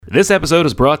This episode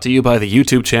is brought to you by the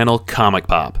YouTube channel Comic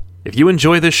Pop. If you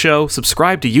enjoy this show,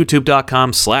 subscribe to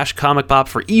youtube.com/Comic Pop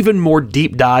for even more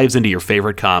deep dives into your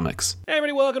favorite comics. Hey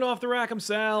everybody, welcome to Off the Rack. I'm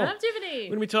Sal. I'm Tiffany. We're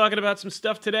going to be talking about some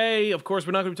stuff today. Of course,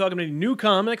 we're not going to be talking about any new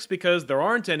comics because there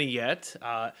aren't any yet.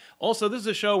 Also, this is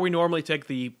a show where we normally take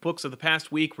the books of the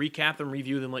past week, recap them,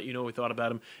 review them, let you know what we thought about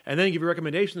them, and then give you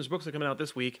recommendations. There's books that are coming out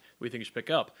this week that we think you should pick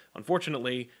up.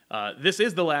 Unfortunately, this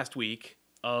is the last week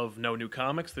of no new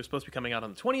comics. They're supposed to be coming out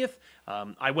on the 20th.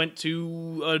 I went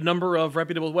to a number of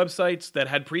reputable websites that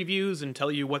had previews and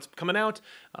tell you what's coming out.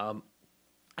 I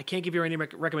can't give you any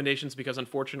recommendations because,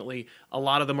 unfortunately, a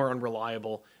lot of them are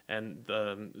unreliable, and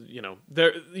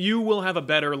you will have a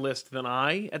better list than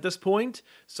I at this point.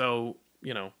 So,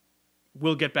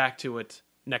 we'll get back to it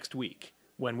next week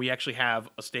when we actually have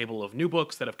a stable of new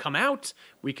books that have come out.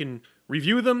 We can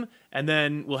review them, and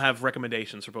then we'll have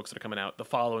recommendations for books that are coming out the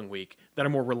following week that are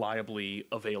more reliably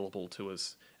available to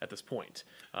us at this point.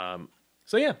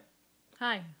 So yeah.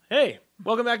 Hi. Hey,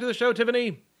 welcome back to the show,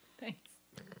 Tiffany. Thanks.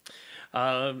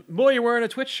 Boy, you're wearing a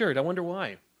Twitch shirt. I wonder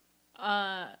why.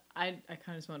 I kind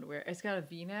of just wanted to wear it. It's got a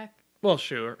V-neck. Well,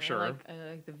 sure. I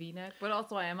like the V-neck. But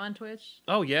also, I am on Twitch.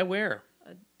 Oh, yeah? Where?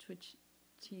 Twitch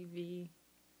TV/Comic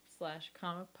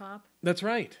Pop. That's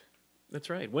right. That's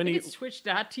right. When it's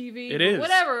twitch.tv. It is.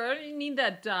 Whatever. I don't even need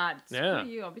that dot. Yeah. Screw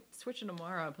you. I'll be switching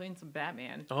tomorrow. I'm playing some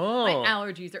Batman. Oh. My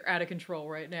allergies are out of control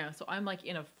right now, so I'm like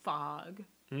in a fog.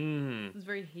 It's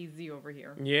very hazy over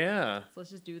here. Yeah. So let's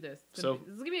just do this. This is going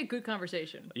to be a good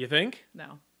conversation. You think?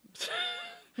 No.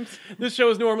 This show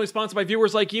is normally sponsored by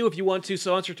viewers like you. If you want to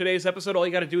sponsor today's episode, all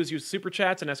you got to do is use Super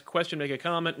Chats and ask a question, make a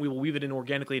comment. We will weave it in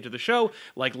organically into the show,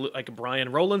 like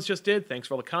Brian Rowlands just did. Thanks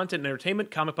for all the content and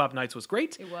entertainment. Comic Pop Nights was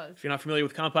great. It was. If you're not familiar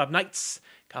with Comic Pop Nights,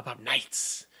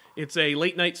 it's a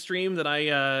late night stream that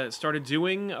I started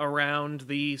doing around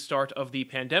the start of the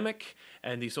pandemic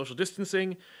and the social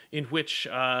distancing, in which,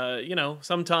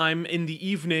 sometime in the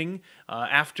evening,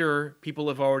 after people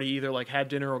have already either had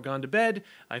dinner or gone to bed,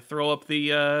 I throw up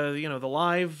the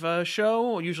live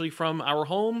show, usually from our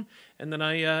home, and then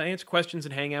I answer questions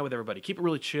and hang out with everybody. Keep it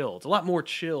really chill. It's a lot more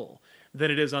chill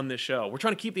than it is on this show. We're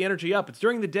trying to keep the energy up. It's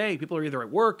during the day. People are either at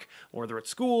work, or they're at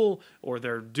school, or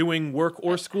they're doing work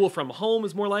or school from home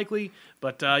is more likely.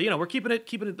 But, we're keeping it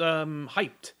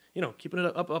hyped. Keeping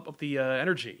it up the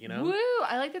energy, Woo!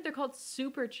 I like that they're called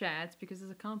Super Chats because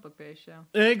it's a comic book based show.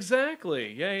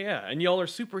 Exactly. Yeah. And y'all are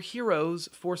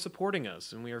superheroes for supporting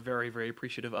us, and we are very, very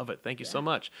appreciative of it. Thank you so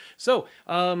much. So,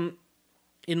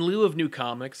 in lieu of new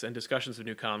comics and discussions of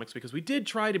new comics, because we did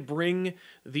try to bring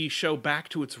the show back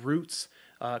to its roots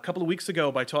a couple of weeks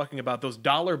ago by talking about those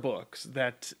dollar books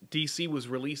that DC was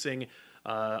releasing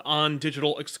on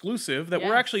digital exclusive that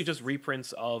were actually just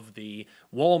reprints of the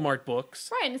Walmart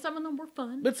books. Right, and some of them were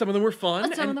fun. But some of them were fun.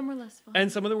 And some of them were less fun.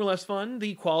 And some of them were less fun.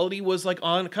 The quality was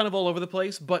on kind of all over the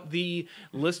place, but the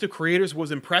list of creators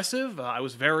was impressive. I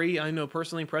was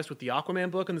personally impressed with the Aquaman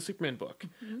book and the Superman book.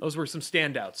 Mm-hmm. Those were some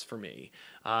standouts for me.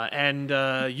 And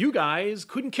you guys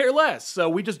couldn't care less. So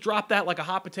we just dropped that like a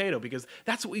hot potato because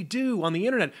that's what we do on the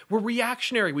internet. We're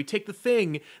reactionary. We take the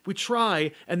thing, we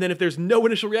try, and then if there's no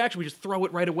initial reaction, we just throw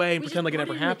it right away and pretend like it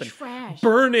never happened.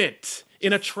 Burn it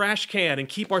in a trash can and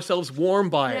keep ourselves warm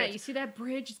by it. Yeah, you see that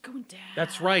bridge? It's going down.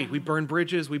 That's right. We burn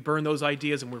bridges, we burn those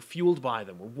ideas, and we're fueled by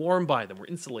them. We're warm by them. We're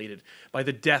insulated by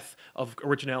the death of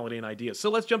originality and ideas.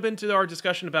 So let's jump into our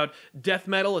discussion about Death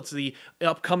Metal. It's the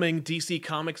upcoming DC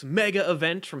Comics mega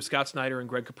event from Scott Snyder and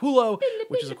Greg Capullo,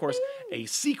 which is, of course, a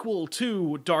sequel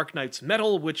to Dark Knight's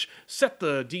Metal, which set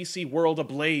the DC world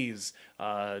ablaze.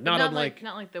 Not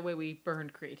like the way we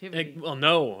burned creativity.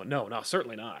 No,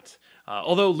 certainly not.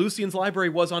 Although Lucien's library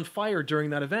was on fire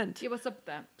during that event. Yeah, what's up with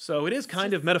that? So it is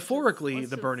kind of metaphorically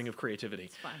the burning of creativity.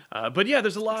 It's fine. But yeah,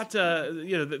 there's a lot,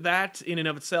 that in and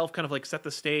of itself kind of set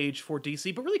the stage for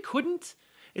DC, but really couldn't.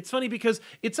 It's funny because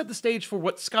it set the stage for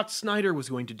what Scott Snyder was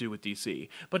going to do with DC,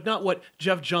 but not what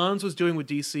Geoff Johns was doing with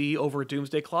DC over at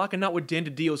Doomsday Clock, and not what Dan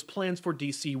DiDio's plans for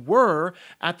DC were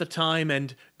at the time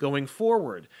and going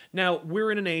forward. Now,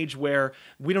 we're in an age where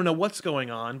we don't know what's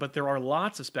going on, but there are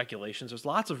lots of speculations, there's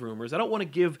lots of rumors. I don't want to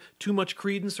give too much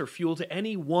credence or fuel to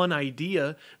any one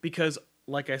idea because,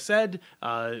 like I said,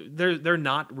 they're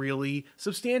not really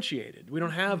substantiated. We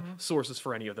don't have sources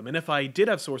for any of them. And if I did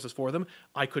have sources for them,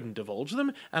 I couldn't divulge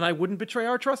them, and I wouldn't betray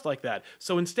our trust like that.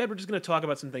 So instead, we're just going to talk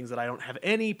about some things that I don't have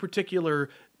any particular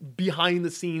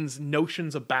behind-the-scenes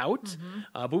notions about.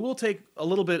 But we'll take a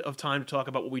little bit of time to talk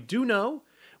about what we do know,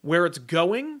 where it's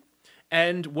going,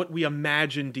 and what we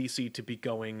imagine DC to be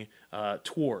going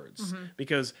towards.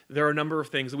 Because there are a number of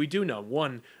things that we do know.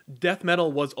 One, Death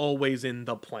Metal was always in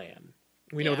the plan.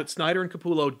 We know Yeah. that Snyder and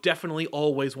Capullo definitely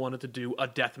always wanted to do a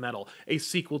death metal, a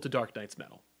sequel to Dark Knight's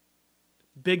Metal.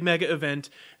 Big mega event.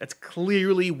 That's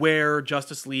clearly where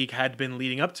Justice League had been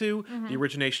leading up to, the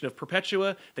origination of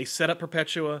Perpetua. They set up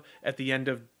Perpetua at the end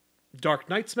of Dark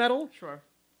Knight's Metal, Sure.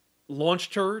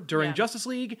 launched her during Yeah. Justice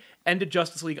League, ended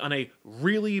Justice League on a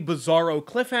really bizarro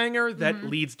cliffhanger that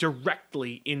leads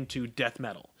directly into death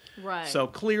metal. Right. So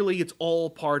clearly it's all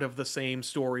part of the same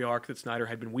story arc that Snyder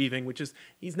had been weaving, which is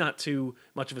he's not too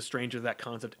much of a stranger to that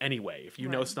concept anyway. If you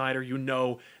know Right. Snyder, you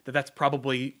know that that's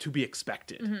probably to be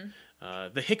expected.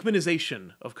 The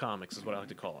Hickmanization of comics is what I like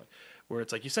to call it, where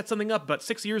it's like you set something up about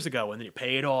 6 years ago and then you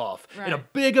pay it off in a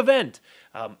Right. big event.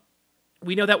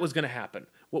 We know that was going to happen.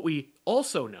 What we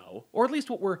also know, or at least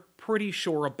what we're pretty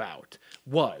sure about,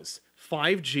 was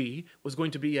 5G was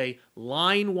going to be a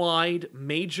line-wide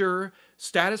major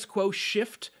status quo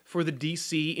shift for the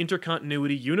DC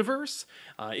intercontinuity universe.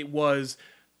 It was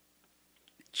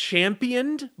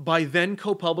championed by then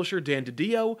co-publisher Dan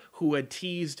DiDio, who had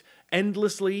teased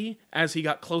endlessly as he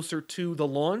got closer to the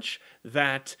launch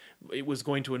that it was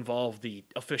going to involve the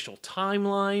official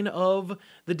timeline of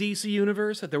the DC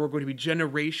universe, that there were going to be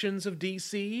generations of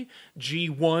DC,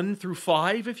 G1 through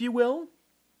 5, if you will.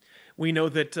 We know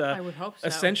that I would hope so.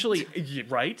 essentially,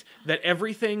 right, that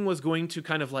everything was going to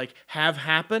kind of like have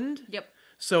happened. Yep.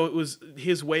 So it was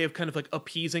his way of kind of like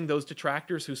appeasing those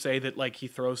detractors who say that like he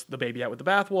throws the baby out with the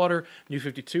bathwater. New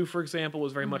 52, for example,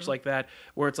 was very much like that,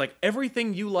 where it's like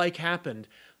everything you like happened,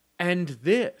 and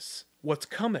this, what's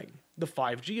coming, the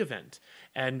 5G event.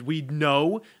 And we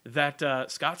know that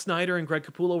Scott Snyder and Greg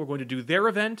Capullo were going to do their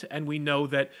event, and we know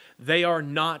that they are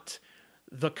not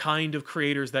the kind of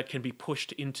creators that can be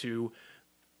pushed into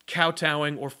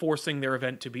kowtowing or forcing their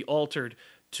event to be altered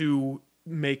to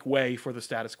make way for the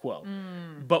status quo.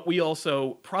 But we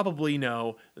also probably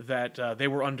know that they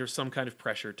were under some kind of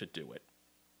pressure to do it.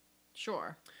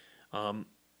 Sure.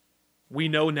 We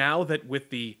know now that with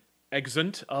the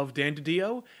exit of Dan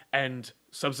DiDio and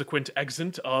subsequent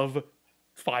exit of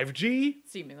 5G,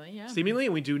 Seemingly, yeah. seemingly,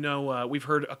 and we do know, we've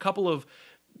heard a couple of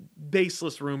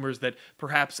baseless rumors that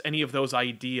perhaps any of those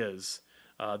ideas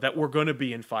that were going to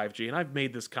be in 5G, and I've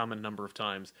made this comment a number of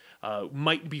times,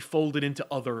 might be folded into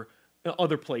other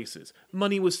places.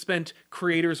 Money was spent,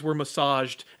 creators were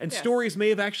massaged, and Yes. stories may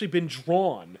have actually been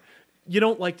drawn. You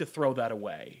don't like to throw that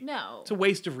away. No. It's a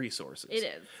waste of resources. It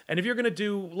is. And if you're going to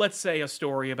do, let's say, a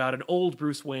story about an old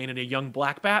Bruce Wayne and a young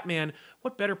Black Batman,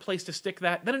 what better place to stick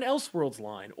that than an Elseworlds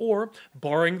line? Or,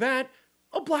 barring that,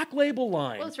 a Black Label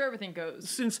line. Well, that's where everything goes.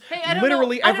 Since Hey, I don't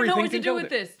literally know, I don't everything know what to can do go with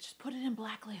there. this. Just put it in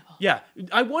Black Label. Yeah,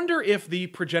 I wonder if the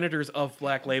progenitors of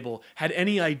Black Label had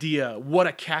any idea what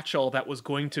a catch-all that was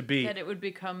going to be. That it would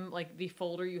become like the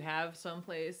folder you have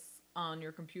someplace on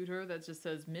your computer that just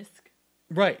says MISC.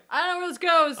 Right. I don't know where this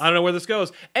goes. I don't know where this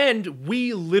goes. And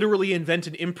we literally invent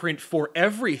an imprint for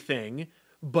everything,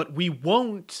 but we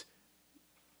won't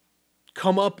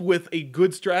come up with a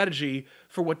good strategy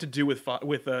for what to do with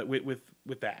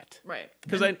that. Right.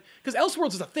 Because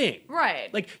Elseworlds is a thing.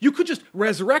 Right. Like, you could just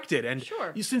resurrect it, and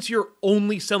Sure. since you're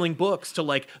only selling books to,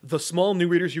 like, the small new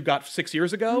readers you got 6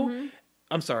 years ago, Mm-hmm.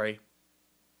 I'm sorry,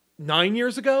 9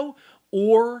 years ago,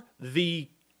 or the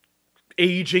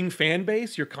aging fan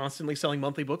base you're constantly selling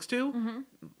monthly books to, Mm-hmm.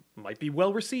 might be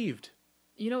well received.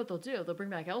 You know what they'll do? They'll bring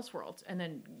back Elseworlds and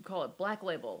then call it Black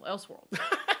Label Elseworlds.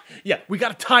 Yeah, we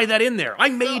got to tie that in there. I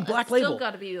made Black It's Label. still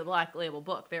got to be the Black Label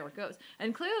book. There it goes.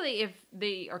 And clearly, if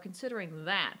they are considering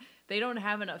that, they don't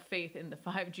have enough faith in the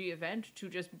 5G event to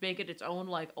just make it its own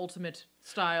like ultimate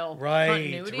style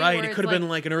continuity. Right. where It it's could have been like,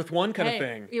 like an Earth One kind hey, of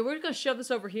thing. yeah, we're going to shove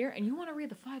this over here, and you want to read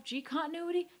the 5G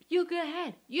continuity? You go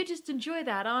ahead. You just enjoy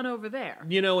that on over there.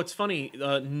 You know, it's funny.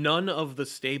 None of the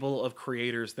stable of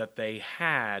creators that they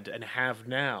had and have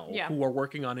now, Yeah. who are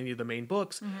working on any of the main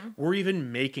books, were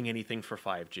even making anything for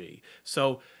 5G.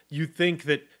 So you think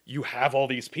that you have all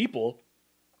these people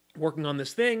working on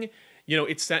this thing. You know,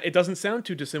 it doesn't sound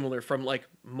too dissimilar from like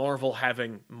Marvel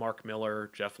having Mark Miller,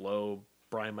 Jeff Loeb,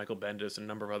 Brian Michael Bendis, and a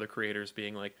number of other creators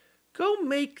being like, go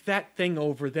make that thing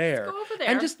over there. Let's go over there.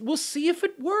 And just, we'll see if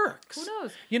it works. Who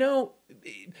knows? You know,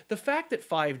 the fact that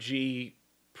 5G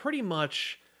pretty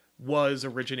much was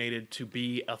originated to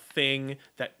be a thing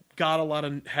that got a lot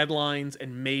of headlines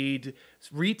and made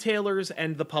retailers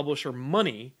and the publisher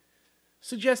money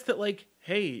suggests that, like,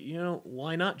 hey, you know,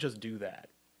 why not just do that?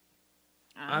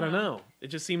 I don't know. It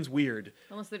just seems weird.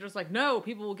 Unless they're just like, no,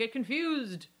 people will get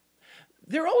confused.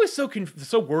 They're always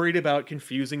so worried about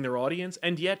confusing their audience,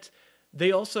 and yet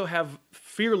they also have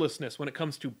fearlessness when it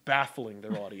comes to baffling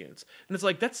their audience. And it's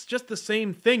like, that's just the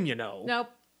same thing, you know. Nope.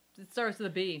 It starts with a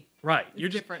B. Right.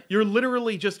 It's different. You're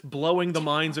literally just blowing the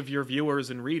minds of your viewers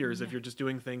and readers if you're just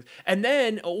doing things. And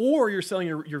then, or you're selling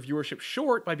your viewership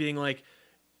short by being like,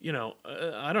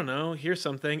 I don't know, here's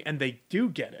something. And they do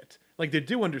get it. Like, they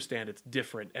do understand it's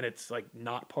different and it's, like,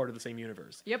 not part of the same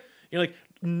universe. Yep. You're like,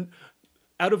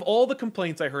 out of all the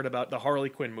complaints I heard about the Harley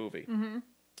Quinn movie,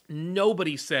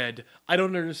 nobody said, I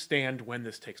don't understand when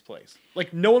this takes place.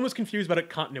 Like, no one was confused about it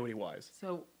continuity-wise.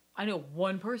 So I know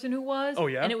one person who was. Oh,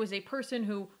 yeah? And it was a person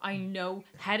who I know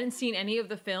hadn't seen any of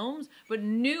the films, but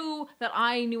knew that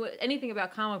I knew anything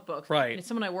about comic books. Right. And it's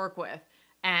someone I work with.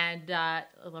 And I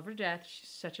love her to death. She's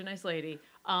such a nice lady.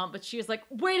 But she was like,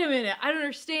 wait a minute, I don't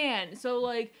understand. So,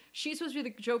 like, she's supposed to be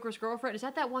the Joker's girlfriend. Is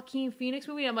that Joaquin Phoenix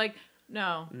movie? I'm like,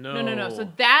 no. So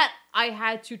that I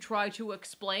had to try to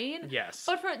explain. Yes.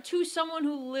 But to someone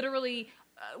who literally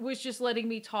was just letting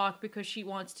me talk because she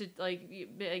wants to, like,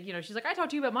 she's like, I talk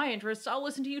to you about my interests. I'll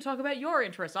listen to you talk about your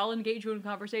interests. I'll engage you in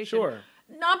conversation. Sure.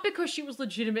 Not because she was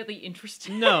legitimately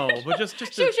interested. No, but just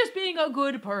she was just being a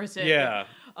good person. Yeah.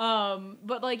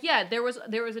 But like, yeah, there was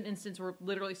an instance where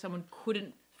literally someone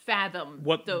couldn't fathom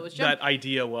what those that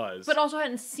idea was, but also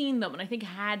hadn't seen them. And I think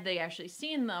had they actually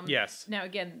seen them, yes. Now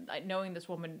again, knowing this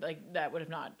woman, like, that would have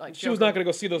not, like, she was not going to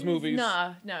go see those movies.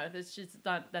 No, that's just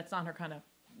not. That's not her kind of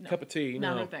cup of tea.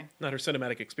 Not no, her thing. Not her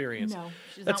cinematic experience. No,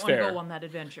 she does that's not want fair. to go on that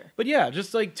adventure. But yeah,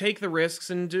 just like take the risks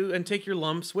and take your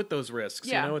lumps with those risks.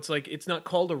 Yeah. You know, it's like it's not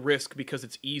called a risk because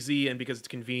it's easy and because it's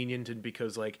convenient and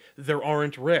because like there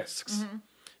aren't risks. Mm-hmm.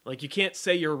 Like you can't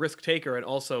say you're a risk taker and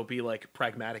also be like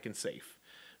pragmatic and safe.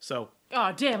 So.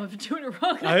 Oh, damn, I've been doing it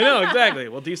wrong. I know, exactly.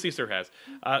 Well, DC sure has.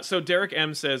 So Derek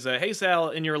M. says, hey, Sal,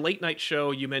 in your late night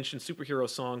show, you mentioned superhero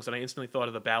songs, and I instantly thought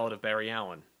of the Ballad of Barry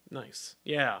Allen. Nice.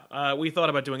 Yeah. We thought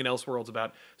about doing an Elseworlds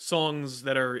about songs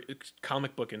that are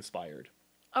comic book inspired.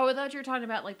 Oh, I thought you were talking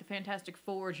about, like, the Fantastic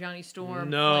Four, Johnny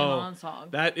Storm, Flame On song.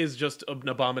 That is just an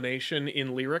abomination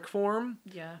in lyric form.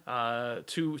 Yeah.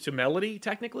 To melody,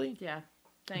 technically. Yeah.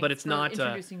 Thanks but it's for not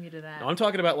introducing me to that. No, I'm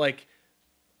talking about, like,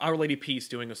 Our Lady Peace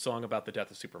doing a song about the death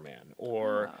of Superman,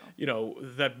 or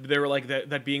that they were like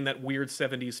that being that weird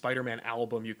 70s Spider-Man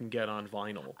album you can get on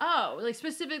vinyl. Oh, like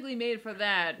specifically made for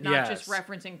that, not just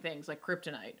referencing things like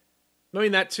Kryptonite. I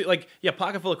mean that too, like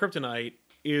Pocket Full of Kryptonite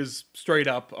is straight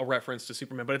up a reference to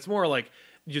Superman, but it's more like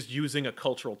just using a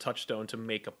cultural touchstone to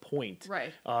make a point.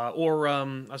 Right. I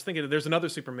was thinking there's another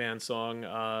Superman song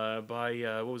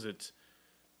by what was it?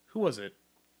 Who was it?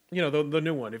 You know, the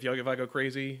new one. If I Go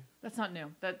Crazy. That's not new.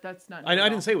 That's not. New I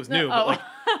didn't say it was new, but like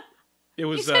it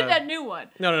was. You said that new one.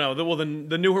 No.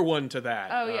 The newer one to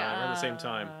that. Oh yeah. Around the same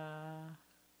time.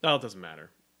 Oh, it doesn't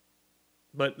matter.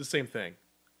 But the same thing.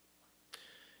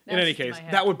 In any case,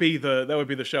 that would be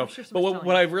the show. Sure, but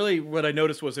what I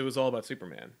noticed was it was all about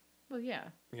Superman. Well, yeah.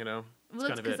 You know. Well,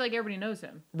 that's because like everybody knows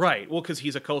him. Right. Well, because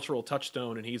he's a cultural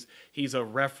touchstone and he's a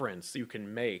reference you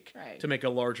can make to make a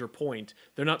larger point.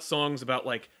 They're not songs about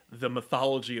like the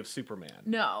mythology of Superman.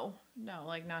 No,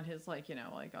 like not his like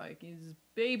his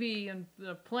baby and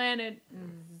the planet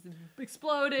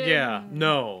exploded. Yeah.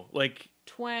 No, like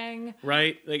twang.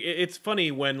 Right. Like it's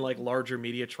funny when like larger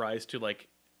media tries to like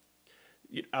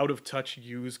out of touch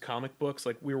use comic books.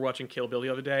 Like we were watching Kill Bill the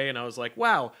other day, and I was like,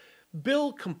 wow.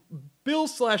 Bill /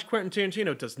 Quentin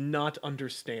Tarantino does not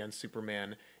understand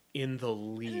Superman in the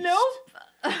least.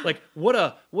 Nope. Like what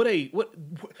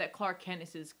that Clark Kent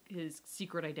is his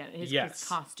secret identity, his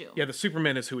costume. Yeah, the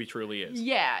Superman is who he truly is.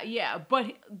 Yeah,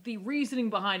 but the reasoning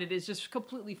behind it is just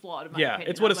completely flawed in my opinion.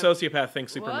 It's what a sociopath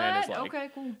thinks Superman is like. Okay,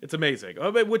 cool. It's amazing.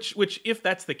 Which if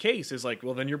that's the case is like,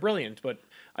 well then you're brilliant, but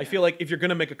I feel like if you're going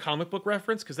to make a comic book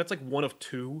reference cuz that's like one of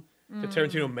two that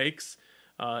Tarantino makes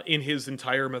in his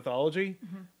entire mythology.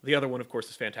 Mm-hmm. The other one, of course,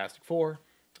 is Fantastic Four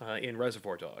in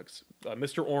Reservoir Dogs.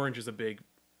 Mr. Orange is a big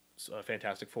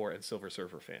Fantastic Four and Silver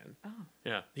Surfer fan. Oh.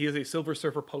 Yeah. He has a Silver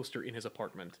Surfer poster in his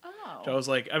apartment. Oh. So I was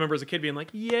like, I remember as a kid being like,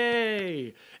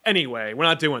 yay! Anyway, we're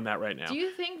not doing that right now. Do you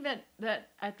think that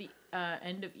at the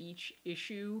end of each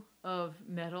issue of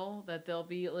Metal that there'll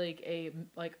be like a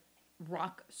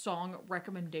rock song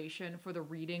recommendation for the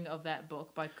reading of that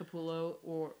book by Capullo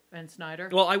and Snyder?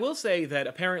 Well, I will say that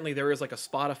apparently there is like a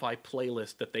Spotify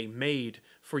playlist that they made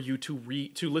for you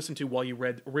to listen to while you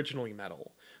read originally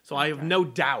Metal. So I have no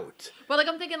doubt. But like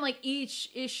I'm thinking like each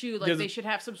issue they should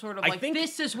have some sort of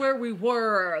this is where we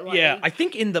were. Like, yeah, I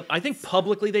think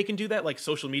publicly they can do that like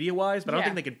social media wise, but I don't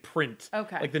think they can print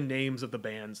like the names of the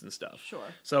bands and stuff. Sure.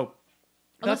 So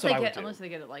unless they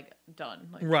get it like done.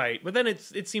 Like, right, but then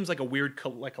it seems like a weird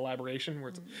collaboration where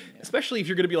it's, especially if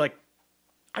you're going to be like,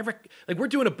 we're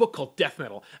doing a book called Death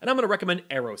Metal, and I'm going to recommend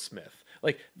Aerosmith.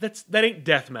 Like that ain't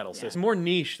death metal, sis. Yeah. More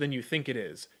niche than you think it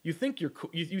is. You think you're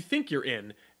you think you're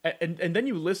in, and then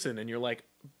you listen and you're like,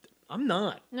 I'm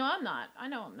not. No, I'm not. I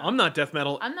know I'm not. I'm not death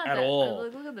metal I'm not at that, all.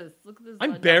 Look at this. Look at this.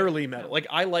 I'm no, barely no. metal. Like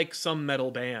I like some metal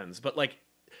bands, but like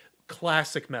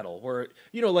classic metal, where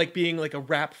like being like a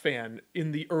rap fan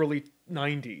in the early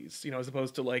 '90s, as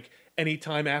opposed to like any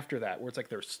time after that, where it's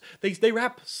like they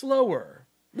rap slower.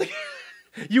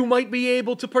 You might be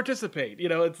able to participate.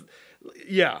 It's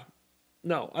yeah.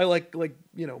 No, I like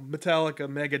Metallica,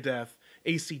 Megadeth,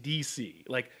 AC/DC,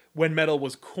 like when metal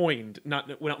was coined,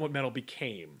 not what metal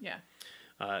became. Yeah.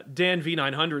 Dan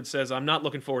V900 says, I'm not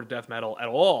looking forward to death metal at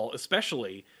all,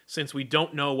 especially since we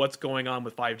don't know what's going on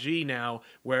with 5G now,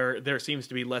 where there seems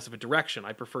to be less of a direction.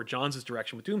 I prefer Johns'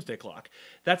 direction with Doomsday Clock.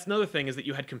 That's another thing, is that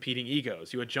you had competing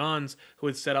egos. You had Johns, who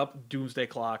had set up Doomsday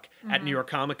Clock at New York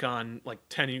Comic Con like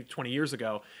 10, 20 years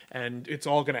ago, and it's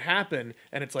all going to happen,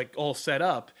 and it's like all set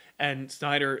up. And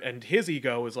Snyder and his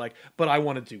ego is like, but I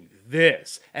want to do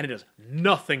this. And it has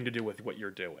nothing to do with what you're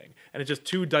doing. And it's just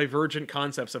two divergent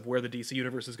concepts of where the DC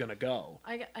universe is going to go.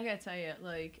 I gotta tell you,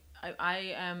 like,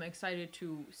 I am excited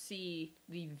to see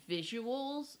the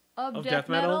visuals of death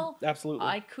metal. Absolutely.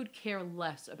 I could care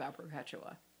less about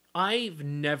Perpetua. I've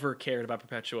never cared about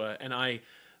Perpetua, and I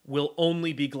will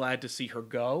only be glad to see her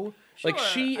go. Like, Sure.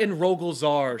 she and Rogol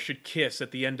Zar should kiss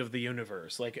at the end of the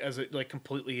universe, like as it like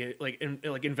completely like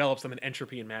envelops them in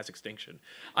entropy and mass extinction.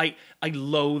 I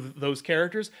loathe those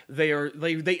characters. They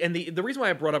and the reason why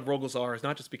I brought up Rogol Zar is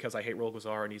not just because I hate Rogol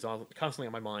Zar and he's constantly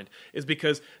on my mind, is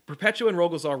because Perpetua and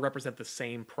Rogol Zar represent the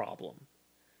same problem.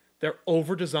 They're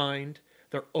over-designed.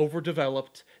 They're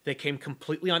overdeveloped. They came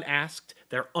completely unasked.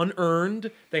 They're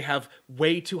unearned. They have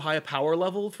way too high a power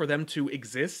level for them to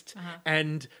exist,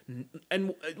 and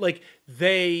like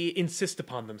they insist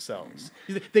upon themselves.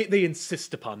 They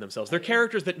insist upon themselves. They're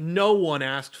characters that no one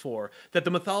asked for, that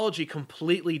the mythology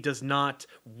completely does not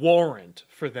warrant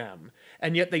for them,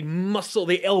 and yet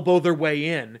they elbow their way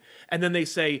in, and then they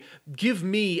say, "Give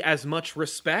me as much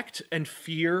respect and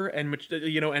fear and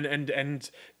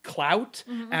and clout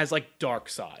as like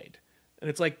Darkseid." And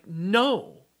it's like,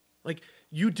 no, like,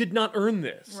 you did not earn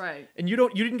this, Right? And you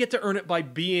didn't get to earn it by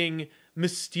being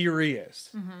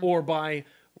mysterious or by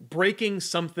breaking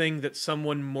something that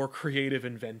someone more creative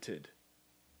invented.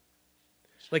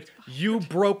 Like, you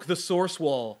broke the source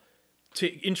wall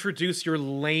to introduce your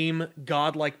lame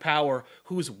godlike power,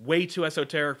 who's way too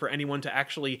esoteric for anyone to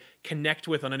actually connect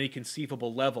with on any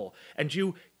conceivable level, and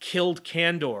you killed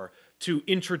Kandor to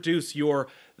introduce your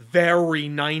very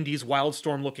 90s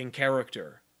Wildstorm-looking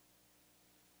character.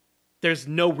 There's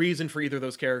no reason for either of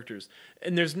those characters.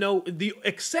 And there's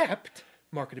except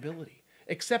marketability.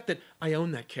 Except that I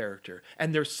own that character.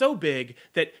 And they're so big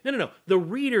that, no, the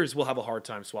readers will have a hard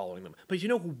time swallowing them. But you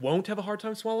know who won't have a hard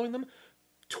time swallowing them?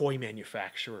 Toy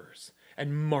manufacturers.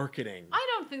 And marketing. I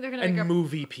don't think they're gonna and make a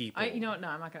movie people. No, I'm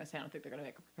not gonna say I don't think they're gonna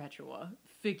make a Perpetua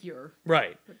figure.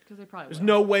 Right. Because they probably There's will.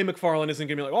 no way McFarlane isn't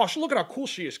going to be like, oh, look at how cool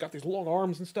she is. She's got these long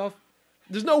arms and stuff.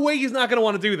 There's no way he's not going to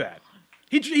want to do that.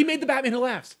 He made the Batman Who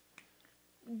Laughs.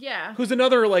 Yeah. Who's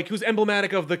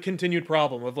emblematic of the continued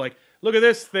problem of like, look at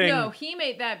this thing. No, he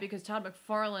made that because Todd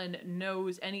McFarlane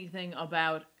knows anything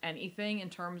about anything in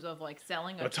terms of like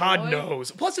selling a But Todd toy.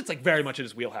 knows. Plus, it's like very much in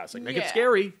his wheelhouse. Like, make it Yeah.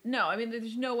 scary. No, I mean,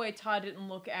 there's no way Todd didn't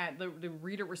look at the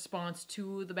reader response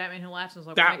to the Batman Who Laughs and was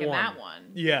like, That we're making one. that one.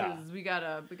 Yeah. Because we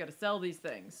gotta sell these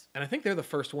things. And I think they're the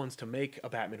first ones to make a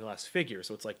Batman Who Laughs figure.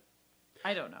 So it's like,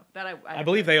 I don't know. I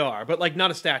believe they are, but like not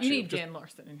a statue. You need just- Dan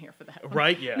Larson in here for that one.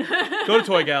 Right? Yeah. Go to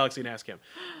Toy Galaxy and ask him.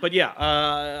 But yeah,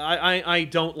 I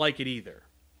don't like it either.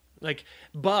 Like,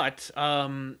 but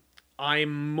I'm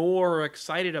more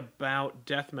excited about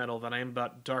death metal than I am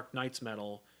about Dark Knight's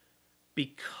metal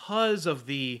because of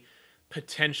the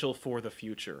potential for the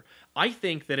future. I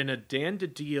think that in a Dan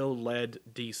DiDio-led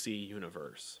DC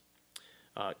universe,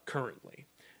 currently,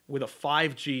 with a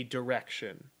 5G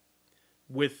direction,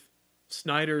 with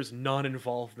Snyder's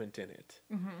non-involvement in it,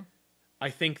 I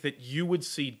think that you would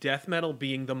see death metal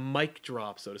being the mic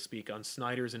drop, so to speak, on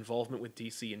Snyder's involvement with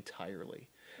DC entirely.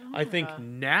 I think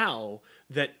now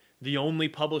that the only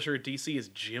publisher at DC is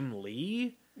Jim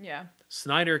Lee, Yeah.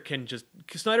 Snyder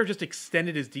just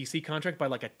extended his DC contract by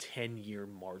like a 10-year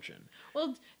margin.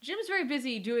 Well, Jim's very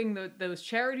busy doing those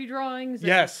charity drawings. And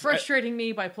Yes. frustrating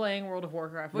me by playing World of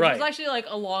Warcraft, which Right. was actually like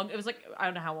it was like, I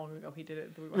don't know how long ago he did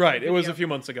it. But we watched Right, the it was a video. few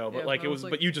months ago, but Yeah, like but it I was, was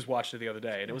like- but you just watched it the other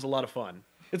day, and it was a lot of fun.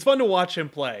 It's fun to watch him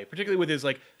play, particularly with his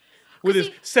his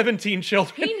he- 17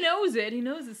 children. He knows it. He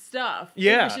knows his stuff.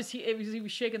 Yeah. It was just he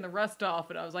was shaking the rust off,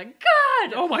 and I was like,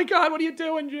 God. Oh my God, what are you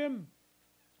doing, Jim?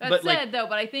 That but, said, though,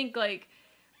 but I think like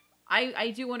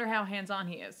I do wonder how hands on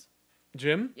he is.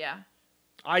 Jim? Yeah.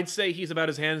 I'd say he's about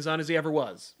as hands-on as he ever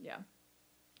was. Yeah.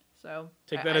 So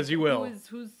Take that as you will.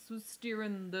 Who's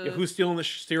steering the? Yeah, who's steering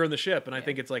the ship? And I Yeah.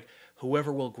 think it's like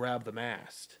whoever will grab the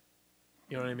mast.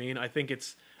 You know what I mean? I think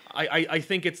it's I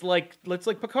think it's like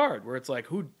Picard, where it's like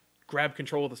who grabbed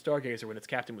control of the Stargazer when its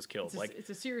captain was killed. It's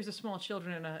a series of small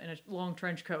children in a long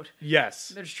trench coat. Yes,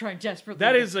 They're just trying desperately.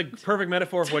 that is a perfect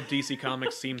metaphor of what DC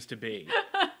Comics seems to be.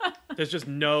 There's just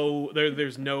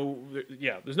there's no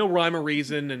rhyme or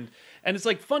reason, and it's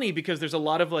like funny because there's a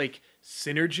lot of like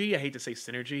synergy. I hate to say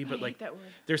synergy, but I like hate that word.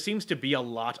 there seems to be a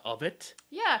lot of it.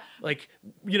 Yeah. Like,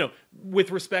 you know,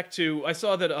 with respect to, I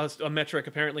saw that a metric,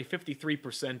 apparently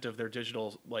 53% of their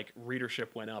digital like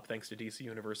readership went up thanks to DC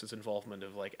Universe's involvement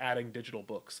of like adding digital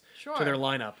books to their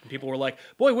lineup. And people were like,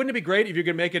 boy, wouldn't it be great if you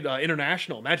could make it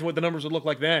international? Imagine what the numbers would look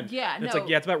like then. Yeah, and it's like,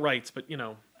 yeah, it's about rights, but you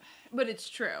know. But it's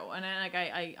true, and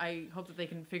I hope that they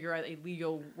can figure out a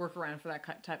legal workaround for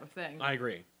that type of thing. I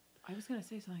agree. I was gonna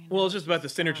say something. Well, it's just about the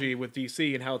synergy with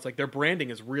DC and how it's like their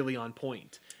branding is really on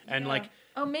point. And like,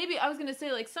 maybe I was gonna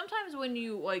say like sometimes when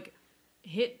you like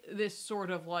hit this sort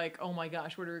of like, oh my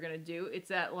gosh, what are we gonna do? It's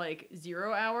that like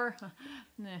 0 hour,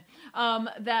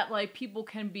 that like people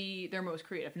can be their most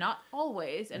creative. Not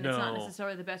always, and it's not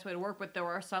necessarily the best way to work. But there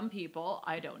are some people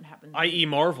I don't happen. I.e.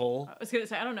 Marvel. I was gonna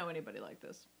say I don't know anybody like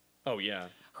this. Oh yeah.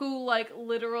 Who like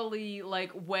literally like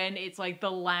when it's like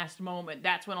the last moment,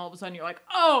 that's when all of a sudden you're like,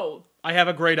 oh, I have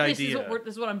a great idea.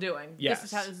 This is what I'm doing. Yes.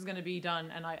 This is how this is going to be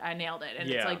done, and I nailed it. And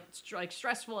it's like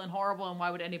stressful and horrible, and why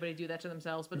would anybody do that to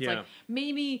themselves? But it's like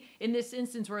maybe in this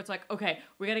instance where it's like, okay,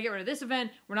 we got to get rid of this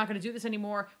event. We're not going to do this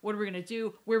anymore. What are we going to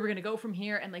do? Where are we going to go from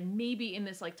here? And like maybe in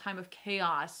this like time of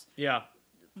chaos,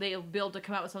 they'll be able to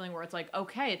come out with something where it's like,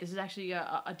 okay, this is actually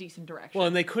a decent direction. Well,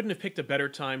 and they couldn't have picked a better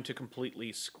time to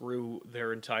completely screw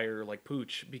their entire like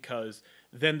pooch, because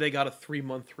then they got a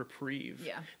 3-month reprieve.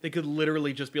 Yeah. They could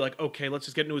literally just be like, okay, let's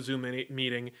just get into a Zoom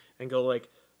meeting and go like,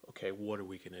 okay, what are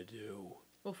we going to do?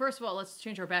 Well, first of all, let's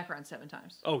change our background 7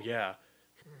 times. Oh, yeah.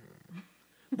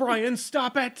 Brian,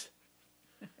 stop it!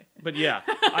 But yeah,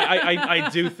 I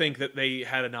do think that they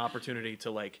had an opportunity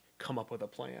to like come up with a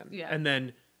plan. Yeah. And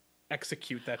then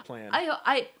execute that plan.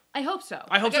 I hope so.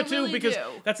 I hope so I too, really because do.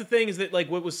 that's the thing is that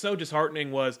like what was so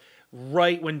disheartening was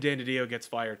right when Dan DiDio gets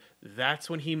fired, that's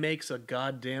when he makes a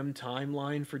goddamn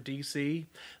timeline for DC.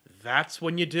 That's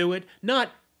when you do it.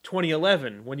 Not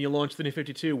 2011 when you launch the New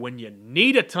 52, when you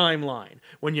need a timeline,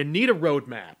 when you need a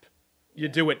roadmap. You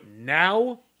do it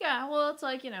now. Yeah, well, it's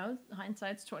like,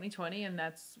 hindsight's 2020, and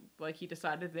that's like he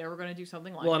decided they were going to do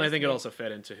something like Well, and this. I think it also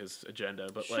fed into his agenda,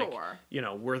 but like,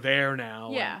 Sure. we're there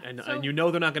now, Yeah, and so-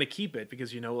 they're not going to keep it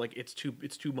because like it's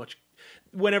too much.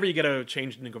 Whenever you get a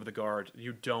change in over the guard,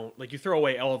 you don't you throw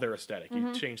away all their aesthetic.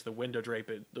 You change the window drape,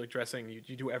 like dressing,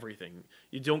 you do everything.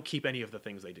 You don't keep any of the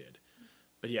things they did.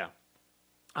 But yeah.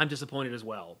 I'm disappointed as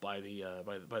well by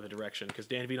the direction, because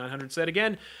Dan V900 said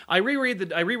again, I reread the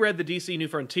DC New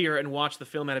Frontier and watched the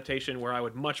film adaptation where I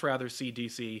would much rather see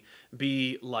DC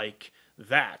be like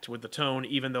that with the tone,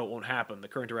 even though it won't happen. The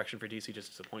current direction for DC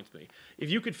just disappoints me. If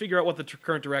you could figure out what the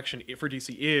current direction for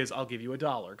DC is, I'll give you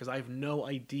 $1, because I have no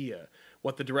idea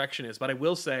what the direction is. But I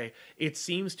will say it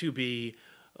seems to be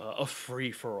a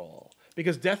free for all,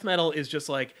 because death metal is just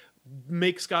like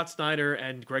make Scott Snyder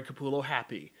and Greg Capullo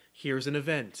happy. Here's an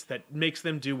event that makes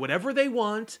them do whatever they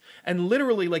want. And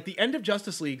literally, like, the end of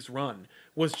Justice League's run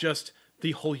was just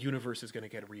the whole universe is going to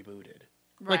get rebooted.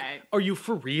 Right. Like, are you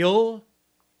for real?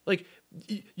 Like,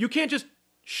 you can't just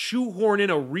shoehorn in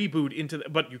a reboot into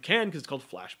but you can, because it's called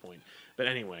Flashpoint. But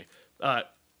anyway,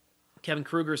 Kevin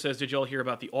Kruger says, did y'all hear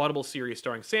about the Audible series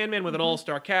starring Sandman with an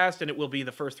all-star cast? And it will be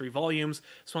the first 3 volumes.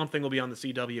 Swamp Thing will be on the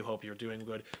CW. Hope you're doing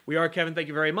good. We are, Kevin. Thank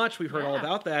you very much. We've heard all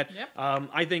about that. Yep.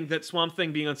 I think that Swamp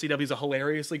Thing being on CW is a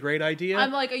hilariously great idea.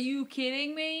 I'm like, are you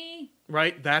kidding me?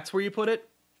 Right? That's where you put it.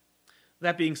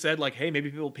 That being said, like, hey,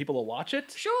 maybe people will watch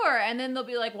it. Sure, and then they'll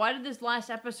be like, why did this last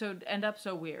episode end up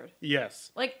so weird? Yes.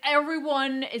 Like,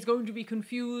 everyone is going to be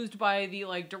confused by the,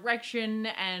 like, direction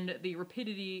and the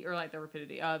rapidity, or, like,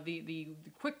 the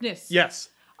quickness Yes.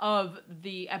 of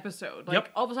the episode. Like, Yep.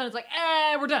 all of a sudden it's like,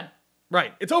 we're done.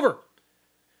 Right. It's over.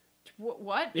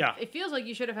 What? Yeah. It feels like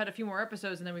you should have had a few more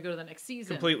episodes and then we go to the next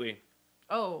season. Completely.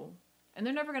 Oh. And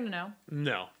they're never going to know.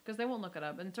 No. Because they won't look it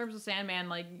up. In terms of Sandman,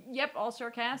 like, yep, all-star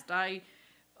cast. I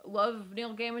love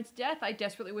Neil Gaiman to death. I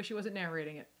desperately wish he wasn't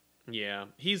narrating it. Yeah.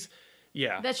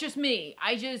 Yeah. That's just me.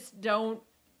 I just don't...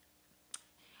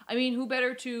 I mean, who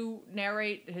better to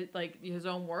narrate his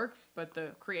own work but the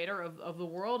creator of the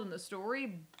world and the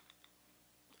story?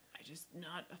 I just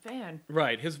not a fan.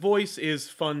 Right. His voice is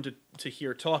fun to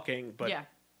hear talking, but yeah.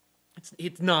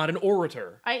 It's not an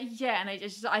orator. And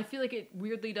I feel like it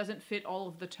weirdly doesn't fit all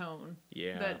of the tone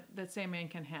Yeah. that Sandman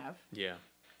can have. Yeah.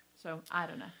 So I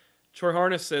don't know. Troy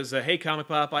Harness says, "Hey, Comic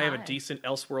Pop, I have a Hi. decent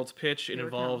Elseworlds pitch. It Here it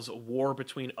involves a war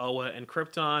between Oa and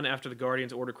Krypton. After the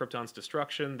Guardians order Krypton's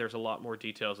destruction, there's a lot more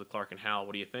details with Clark and Hal.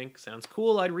 What do you think? Sounds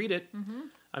cool. I'd read it. Mm-hmm.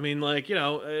 I mean, like,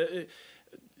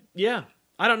 yeah.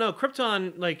 I don't know.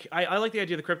 Krypton, like, I like the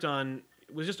idea that Krypton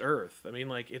was just Earth. I mean,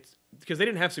 like, it's because they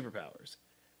didn't have superpowers.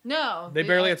 No, They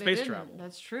barely had they space didn't. travel.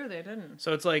 That's true. They didn't.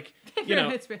 So it's like, you know,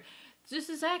 it's just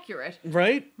as accurate.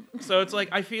 right? So it's like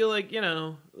I feel like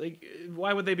like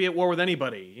why would they be at war with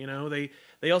anybody?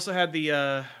 They also had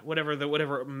the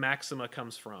whatever Maxima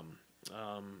comes from.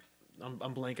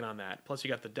 I'm blanking on that. Plus you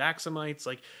got the Daxamites.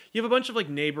 Like you have a bunch of like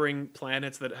neighboring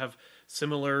planets that have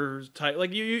similar type.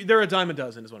 Like they're a dime a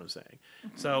dozen is what I'm saying.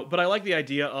 So, but I like the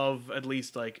idea of at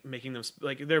least like making them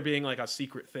like there being like a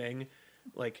secret thing.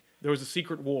 Like there was a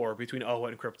secret war between Oa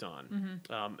and Krypton,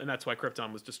 and that's why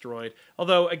Krypton was destroyed.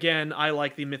 Although, again, I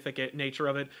like the mythic nature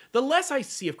of it. The less I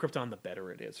see of Krypton, the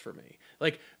better it is for me.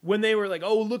 Like when they were like,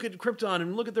 "Oh, look at Krypton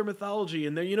and look at their mythology,"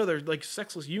 and they're like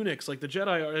sexless eunuchs, like the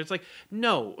Jedi are. It's like,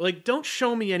 no, like don't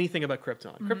show me anything about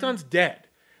Krypton. Krypton's dead.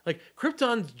 Like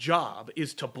Krypton's job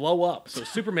is to blow up so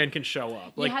Superman can show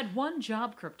up. Like you had one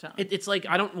job, Krypton. it's like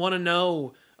I don't want to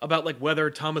know about like whether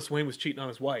Thomas Wayne was cheating on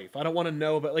his wife. I don't want to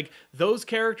know about like those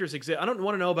characters exist. I don't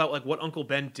want to know about like what Uncle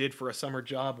Ben did for a summer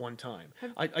job one time.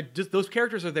 I just those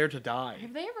characters are there to die.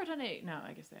 Have they ever done a? No,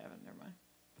 I guess they haven't. Never mind.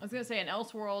 I was gonna say an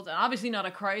Elseworlds, and obviously not a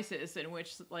Crisis, in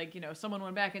which like someone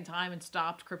went back in time and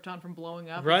stopped Krypton from blowing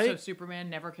up, Right? and so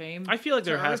Superman never came. I feel like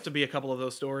there has Earth. to be a couple of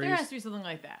those stories. There has to be something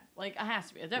like that. Like it has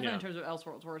to be. Definitely Yeah. in terms of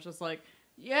Elseworlds, where it's just like,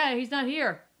 yeah, he's not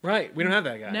here. Right. We don't have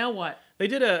that guy. Now what? They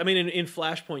did in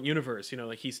Flashpoint universe,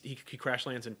 like he crash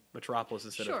lands in Metropolis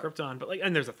instead of Sure. Krypton, but like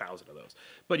and there's 1,000 of those.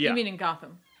 But yeah. You mean in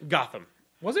Gotham? Gotham.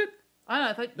 Was it? I don't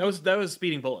know. I thought. That was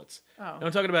Speeding Bullets. Oh. No,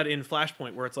 I'm talking about in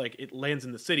Flashpoint where it's like it lands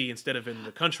in the city instead of in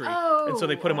the country, and so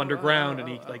they put him underground,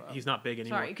 and he's not big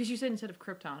anymore. Sorry, because you said instead of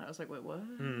Krypton, I was like, wait, what?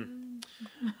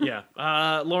 Yeah.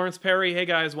 Lawrence Perry, hey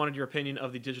guys, wanted your opinion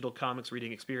of the digital comics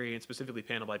reading experience, specifically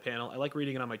panel by panel. I like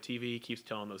reading it on my TV. Keeps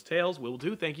telling those tales. Will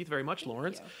do. Thank you very much,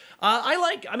 Lawrence. you.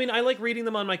 I like reading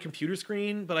them on my computer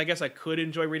screen, but I guess I could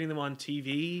enjoy reading them on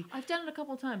TV. I've done it a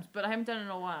couple times, but I haven't done it in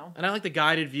a while. And I like the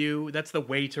guided view. That's the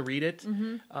way to read it.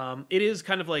 It is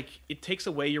kind of like it takes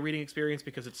away your reading experience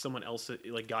because it's someone else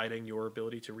like guiding your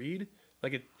ability to read.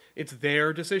 Like it's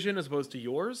their decision as opposed to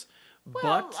yours. Well,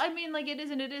 But I mean, like it is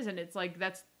and it isn't. It's like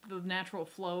that's the natural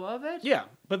flow of it. yeah,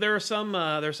 but there are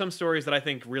some stories that I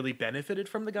think really benefited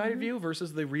from the guided view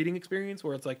versus the reading experience,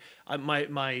 where it's like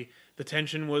the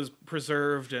tension was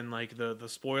preserved and like the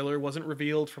spoiler wasn't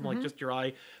revealed from like just your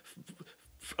eye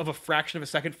of a fraction of a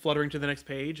second fluttering to the next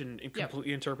page and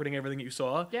completely interpreting everything that you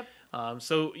saw. Yep.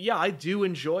 So yeah, I do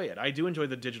enjoy it. I do enjoy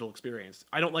the digital experience.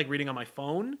 I don't like reading on my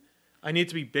phone. I need it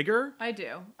to be bigger. I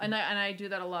do, and I do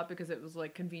that a lot because it was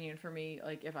like convenient for me,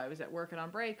 like if I was at work and on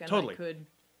break, and Totally. I could,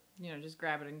 just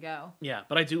grab it and go. Yeah,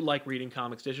 but I do like reading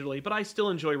comics digitally, but I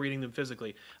still enjoy reading them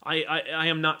physically. I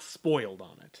am not spoiled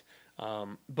on it,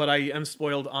 but I am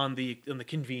spoiled on the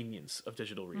convenience of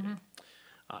digital reading.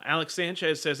 Alex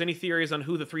Sanchez says, any theories on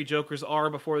who the three Jokers are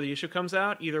before the issue comes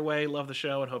out? Either way, love the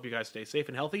show and hope you guys stay safe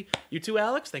and healthy. You too,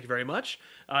 Alex. Thank you very much.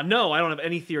 No, I don't have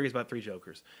any theories about three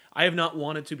Jokers. I have not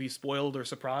wanted to be spoiled or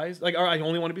surprised. Like, or I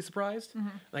only want to be surprised.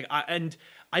 Like,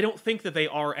 I don't think that they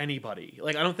are anybody.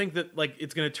 Like, I don't think that like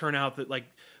it's going to turn out that like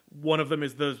one of them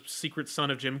is the secret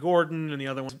son of Jim Gordon and the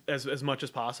other one as much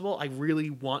as possible. I really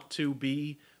want to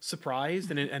be surprised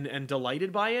and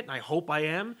delighted by it, and I hope I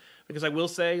am. Because I will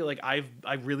say, like, I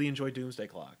really enjoyed Doomsday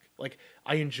Clock. Like,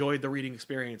 I enjoyed the reading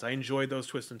experience. I enjoyed those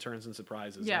twists and turns and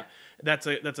surprises. Yeah. And that's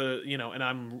a and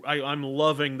I'm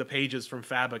loving the pages from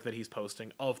Fabric that he's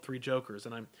posting of Three Jokers,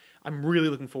 and I'm really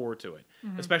looking forward to it.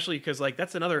 Especially because like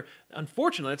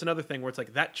unfortunately that's another thing where it's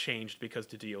like that changed because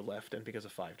DiDio left and because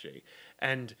of 5G,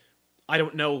 and I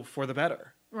don't know for the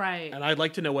better. Right. And I'd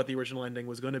like to know what the original ending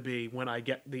was going to be when I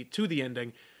get to the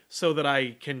ending, so that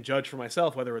I can judge for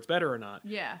myself whether it's better or not.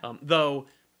 Yeah. Though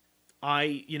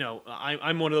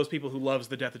I'm one of those people who loves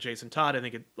the death of Jason Todd. I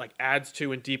think it like adds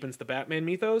to and deepens the Batman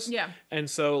mythos. Yeah. And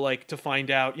so like to find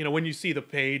out, when you see the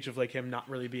page of like him not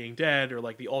really being dead or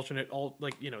like the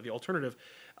the alternative,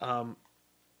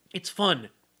 it's fun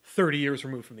 30 years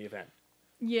removed from the event.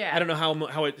 Yeah. I don't know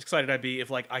how excited I'd be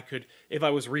if I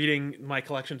was reading my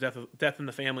collection Death in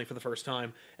the Family for the first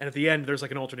time, and at the end there's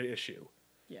like an alternate issue.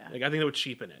 Yeah. Like I think that would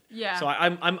cheapen it. Yeah. So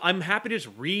I'm happy to just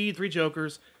read Three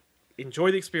Jokers,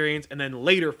 enjoy the experience, and then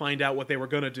later find out what they were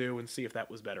gonna do and see if that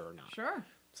was better or not. Sure.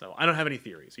 So I don't have any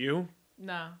theories. You?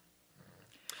 No.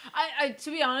 I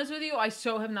to be honest with you, I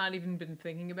so have not even been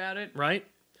thinking about it. Right?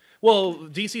 Well,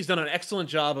 DC's done an excellent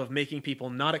job of making people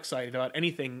not excited about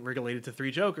anything related to Three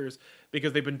Jokers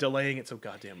because they've been delaying it so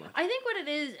goddamn much. I think what it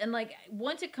is, and like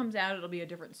once it comes out, it'll be a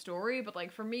different story. But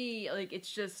like for me, like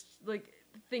it's just like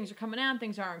things are coming out,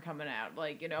 things aren't coming out.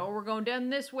 Like we're going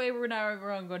down this way, we're going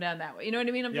to go down that way. You know what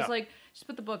I mean? I'm just like, just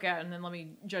put the book out and then let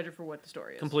me judge it for what the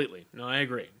story is. Completely. No, I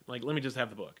agree. Like, let me just have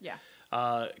the book. Yeah.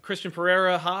 Christian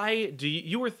Pereira, hi.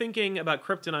 You were thinking about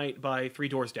Kryptonite by Three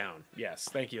Doors Down? Yes,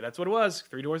 thank you. That's what it was.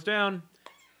 Three Doors Down.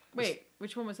 Wait,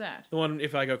 which one was that? The one,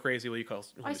 If I Go Crazy, Will You Call?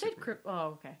 I said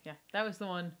Oh, okay, yeah, that was the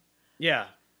one. Yeah.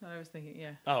 I was thinking,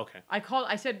 yeah. Oh, okay.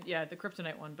 I said, yeah, the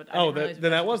Kryptonite one, but I didn't realize then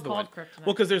that was the one. Kryptonite.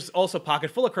 Well, because there's also Pocket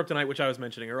Full of Kryptonite, which I was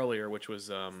mentioning earlier, which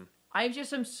was I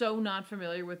just am so not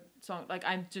familiar with song. Like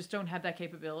I just don't have that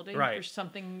capability. Right. There's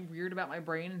something weird about my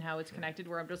brain and how it's connected.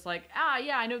 Where I'm just like,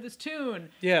 yeah, I know this tune.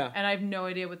 Yeah. And I have no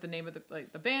idea what the name of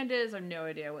the band is. I have no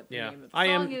idea what the name of the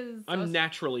song is. I'm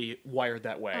naturally wired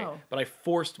that way, Oh. but I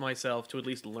forced myself to at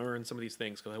least learn some of these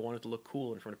things because I wanted to look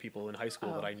cool in front of people in high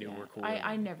school that I knew were cool.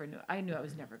 I never knew. I knew I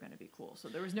was never going to be cool. So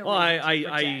there was no. Well, reason to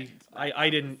pretend, I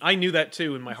didn't. I knew that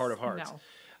too in my heart of hearts. No.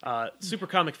 Super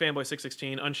Comic Fanboy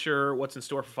 616, unsure what's in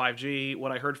store for 5G.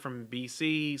 What I heard from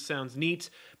BC sounds neat,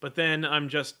 but then I'm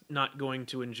just going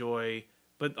to enjoy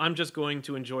the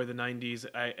 90s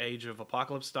Age of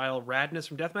Apocalypse style radness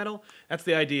from death metal. That's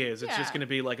the idea. It's just going to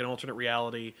be like an alternate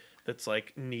reality that's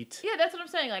like neat. Yeah, that's what I'm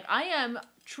saying. Like I am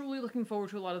truly looking forward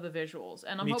to a lot of the visuals,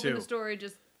 and I'm Me hoping too. the story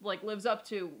just like lives up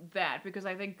to that because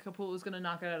I think Capullo is going to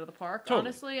knock it out of the park, Totally.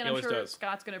 honestly, and He I'm always sure does.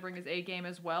 Scott's going to bring his A game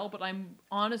as well. But I'm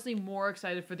honestly more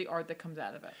excited for the art that comes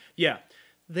out of it. Yeah.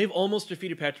 They've almost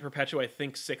defeated Perpetua, I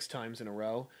think, 6 times in a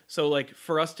row. So, like,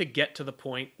 for us to get to the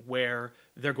point where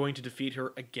they're going to defeat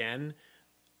her again,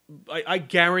 I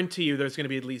guarantee you there's going to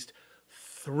be at least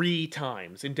 3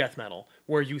 times in death metal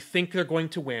where you think they're going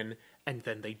to win and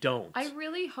then they don't. I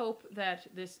really hope that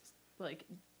this like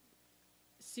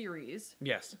series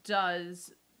Yes.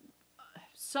 does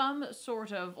some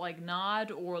sort of like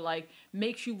nod or like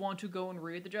makes you want to go and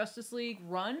read the Justice League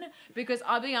run, because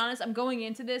I'll be honest, I'm going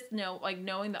into this like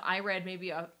knowing that I read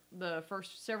maybe the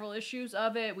first several issues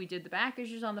of it. We did the back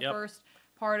issues on the first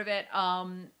part of it,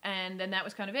 and then that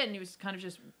was kind of it, and it was kind of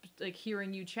just like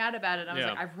hearing you chat about it. I was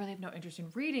like, I really have no interest in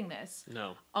reading this.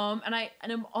 No. And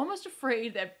I'm almost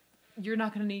afraid that you're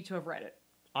not going to need to have read it.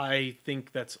 I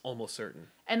think that's almost certain.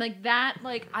 And like that,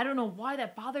 like I don't know why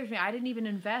that bothers me. I didn't even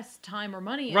invest time or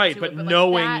money into Right, it, but like,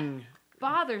 knowing that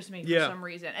bothers me for some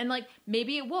reason. And like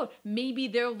maybe it won't. Maybe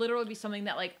there'll literally be something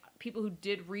that like people who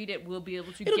did read it will be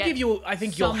able to It'll get. give you, I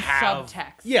think you'll some have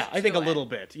subtext. Yeah, I think a to little it.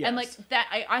 bit. Yes. And like that,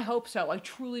 I hope so. I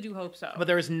truly do hope so. But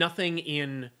there is nothing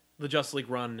in the Justice League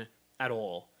run at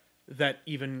all that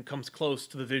even comes close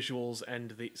to the visuals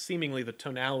and the seemingly the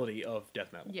tonality of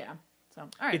death metal. Yeah. So all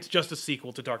right. It's just a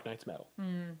sequel to Dark Knight's Metal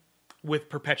with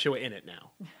Perpetua in it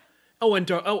now. And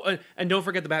don't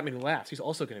forget the Batman Who Laughs. He's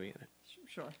also going to be in it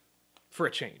Sure. for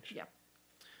a change. Yeah.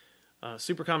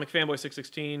 Super Comic Fanboy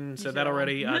 616 said He's that the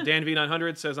already. one. Dan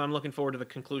V900 says, I'm looking forward to the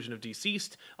conclusion of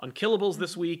Deceased, Unkillables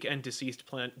this week, and Deceased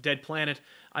Dead Planet.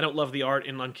 I don't love the art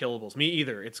in Unkillables. Me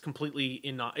either. It's completely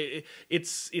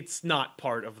it's not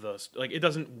part of the like. It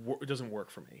doesn't work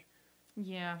for me.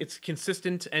 Yeah. It's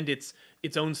consistent and it's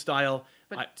its own style.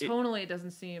 But tonally, it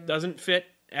doesn't seem. Doesn't fit,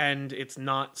 and it's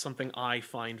not something I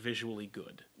find visually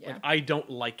good. Yeah. Like, I don't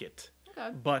like it.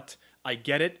 Okay. But I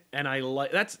get it, and I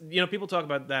like that's people talk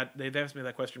about that. They've asked me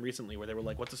that question recently, where they were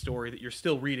like, "What's a story that you're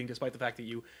still reading despite the fact that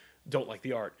you don't like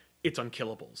the art?" It's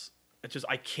Unkillables. It's just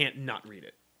I can't not read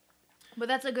it. But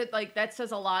that's a good that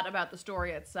says a lot about the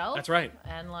story itself. That's right.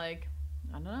 And like,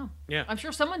 I don't know. Yeah. I'm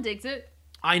sure someone digs it.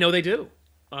 I know they do,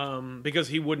 because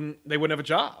they wouldn't have a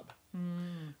job.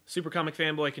 Super Comic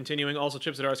Fanboy continuing. Also,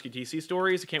 Chip Zdarsky DC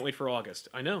stories. I can't wait for August.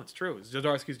 I know it's true.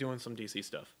 Zdarsky's doing some DC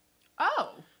stuff.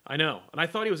 Oh. I know, and I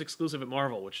thought he was exclusive at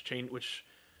Marvel, which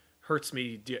hurts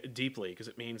me deeply because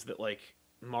it means that like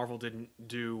Marvel didn't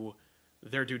do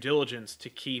their due diligence to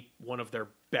keep one of their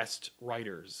best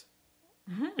writers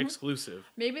exclusive.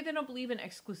 Maybe they don't believe in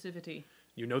exclusivity.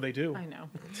 You know they do. I know.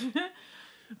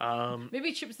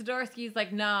 Maybe Chip Zdarsky's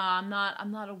like, nah, I'm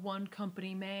not a one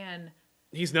company man.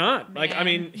 He's not. Like, I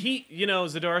Man. mean,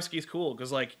 Zdarsky's cool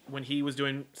because, like, when he was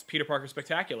doing Peter Parker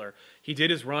Spectacular, he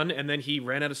did his run and then he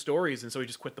ran out of stories, and so he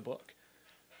just quit the book.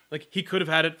 Like, he could have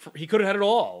had it. He could have had it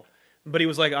all, but he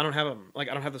was like, I don't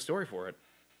have the story for it.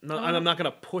 No, and I'm not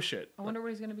going to push it. I wonder what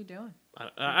he's going to be doing.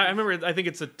 I remember, I think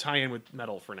it's a tie-in with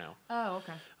Metal for now. Oh,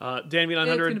 okay. Dan It's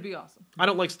V900. going to be awesome. I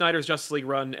don't like Snyder's Justice League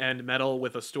run and Metal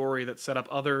with a story that set up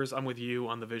others. I'm with you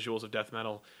on the visuals of Death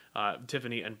Metal,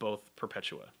 Tiffany, and both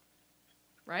Perpetua.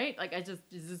 Right? Like, I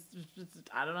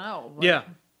don't know. Like, Yeah.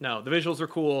 No, the visuals are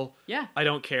cool. Yeah. I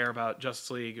don't care about Justice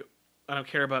League. I don't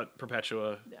care about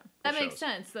Perpetua. Yeah. That makes shows.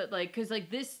 sense. That, like, because, like,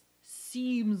 this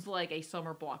seems like a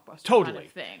summer blockbuster Totally. kind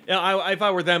of thing. Yeah, if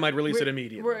I were them, I'd release it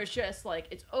immediately. Where it's just like,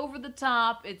 it's over the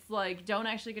top. It's like, don't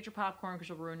actually get your popcorn because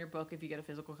you'll ruin your book if you get a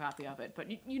physical copy of it. But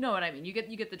you know what I mean. You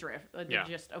get the drift, the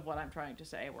gist of what I'm trying to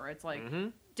say. Where it's like,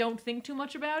 don't think too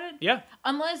much about it. Yeah.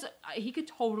 Unless he could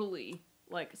totally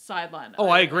like sideline. Oh,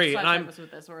 I agree. And I'm with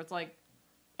this, where it's like,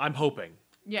 I'm hoping.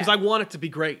 yeah, Because I want it to be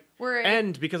great. Where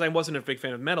Because I wasn't a big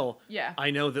fan of Metal, yeah,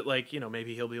 I know that, like,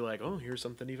 maybe he'll be like, oh, here's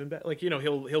something even better. Like,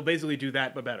 he'll basically do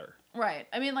that, but better. right.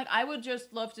 I mean, like, I would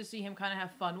just love to see him kind of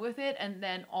have fun with it, and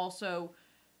then also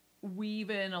weave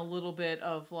in a little bit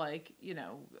of, like,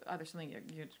 either something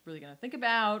you're really going to think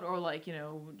about, or, like,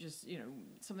 just,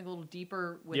 something a little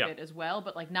deeper with it as well,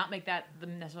 but, like, not make that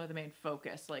necessarily the main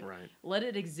focus. Like, let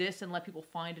it exist and let people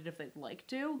find it if they'd like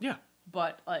to. Yeah.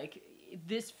 But, like,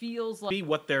 this feels like... Be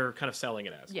what they're kind of selling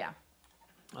it as. Yeah.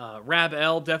 Rab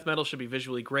L, Death Metal should be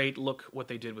visually great. Look what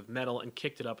they did with Metal and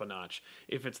kicked it up a notch.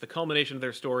 If it's the culmination of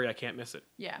their story, I can't miss it.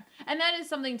 Yeah. And that is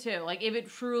something, too. Like, if it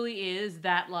truly is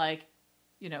that, like,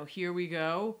 here we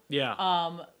go.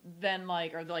 Yeah. Then,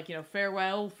 like, or, like,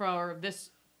 farewell for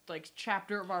this, like,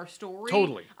 chapter of our story.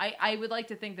 Totally. I would like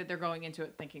to think that they're going into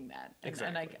it thinking that.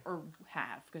 Exactly. Or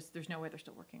have, because there's no way they're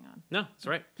still working on. No, that's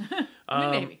right. I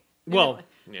mean, maybe. Well,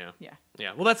 yeah. Yeah.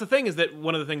 Yeah. Well, that's the thing, is that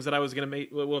one of the things that I was going to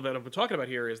make, that I've been talking about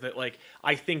here is that, like,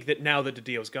 I think that now that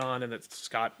DiDio's gone and that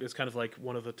Scott is kind of like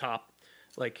one of the top,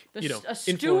 like, a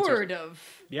influencers. steward of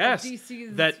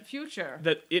DC's future.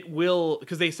 That it will,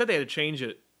 because they said they had to change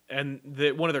it, and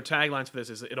one of their taglines for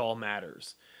this is "It all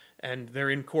matters," and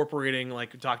they're incorporating,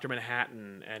 like, Dr.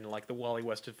 Manhattan and, like, the Wally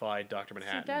Westified Dr.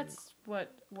 Manhattan. See, that's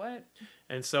what.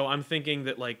 And so I'm thinking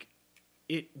that, like,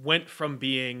 it went from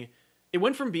being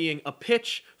a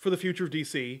pitch for the future of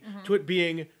DC to it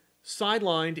being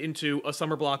sidelined into a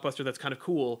summer blockbuster that's kind of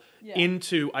cool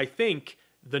into, I think,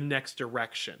 the next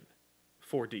direction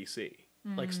for DC.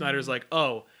 Like, Snyder's like,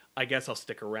 oh, I guess I'll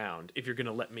stick around if you're going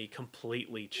to let me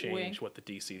completely change what the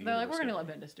DC They're like, we're going to let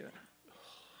Bendis do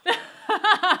it.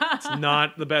 It's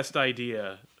not the best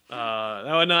idea.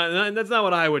 That's not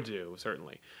what I would do,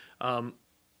 certainly.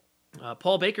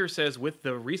 Paul Baker says, with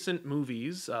the recent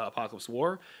movies, Apocalypse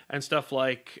War, and stuff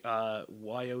like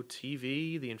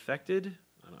YOTV, The Infected,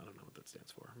 I don't know what that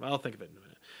stands for. I'll think of it in a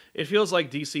minute. It feels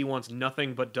like DC wants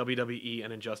nothing but WWE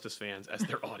and Injustice fans as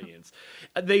their audience.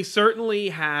 They certainly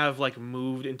have, like,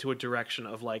 moved into a direction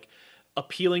of, like,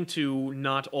 appealing to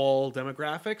not all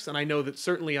demographics, and I know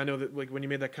that like when they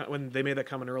made that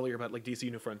comment earlier about, like, DC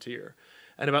New Frontier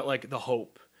and about, like, the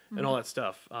hope and all that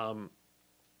stuff.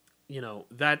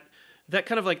 That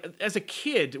kind of, like, as a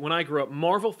kid, when I grew up,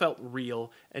 Marvel felt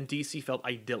real and DC felt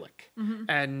idyllic.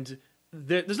 And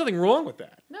there's nothing wrong with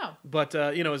that. No. But,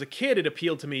 as a kid, it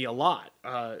appealed to me a lot.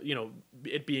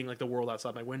 It being, like, the world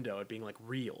outside my window, it being, like,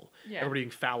 real. Yeah. Everybody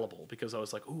being fallible, because I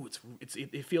was like, ooh,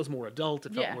 it feels more adult.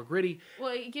 It felt more gritty.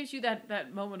 Well, it gives you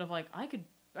that moment of, like, I could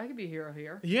be a hero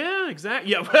here. Yeah,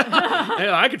 exactly. Yeah,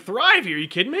 I could thrive here. Are you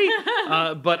kidding me?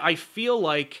 But I feel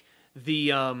like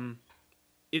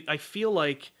I feel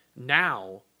like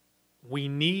now we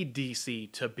need DC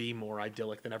to be more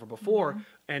idyllic than ever before,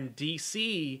 and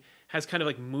DC has kind of,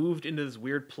 like, moved into this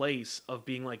weird place of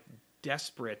being, like,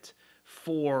 desperate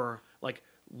for, like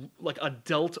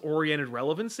adult-oriented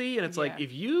relevancy, and it's like,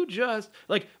 if you just,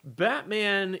 like,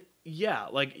 Batman,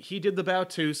 like, he did the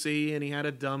Batusi, and he had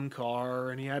a dumb car,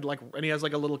 and he has,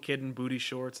 like, a little kid in booty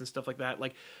shorts and stuff like that,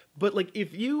 like, but, like,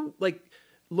 if you, like,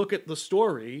 look at the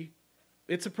story,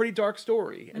 it's a pretty dark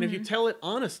story, and if you tell it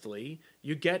honestly,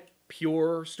 you get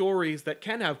pure stories that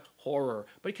can have horror,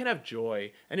 but it can have joy,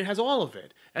 and it has all of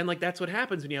it. And, like, that's what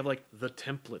happens when you have, like, the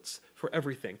templates for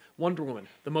everything. Wonder Woman,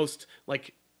 the most,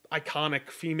 like, iconic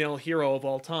female hero of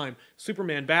all time.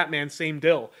 Superman, Batman, same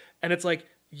deal. And it's like,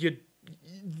 you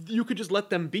could just let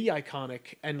them be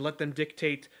iconic and let them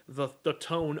dictate the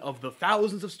tone of the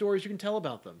thousands of stories you can tell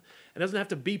about them. It doesn't have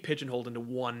to be pigeonholed into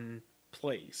one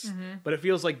place. But it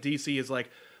feels like DC is like,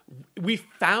 we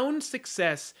found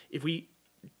success if we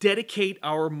dedicate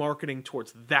our marketing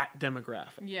towards that demographic.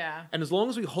 Yeah. And as long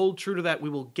as we hold true to that, we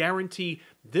will guarantee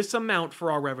this amount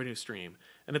for our revenue stream.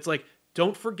 And it's like,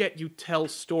 don't forget you tell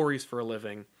stories for a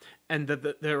living, and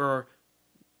that there are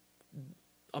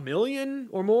 1 million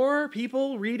or more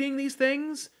people reading these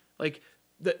things. Like,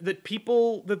 that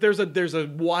people that there's a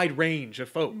wide range of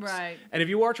folks. Right. And if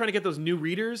you are trying to get those new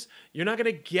readers, you're not going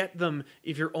to get them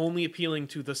if you're only appealing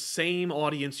to the same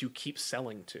audience you keep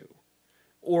selling to,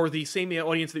 or the same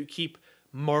audience that you keep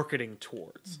marketing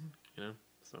towards. You know,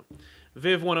 so.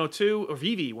 Viv 102 or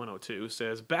VV 102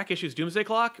 says back issues Doomsday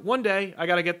Clock. One day I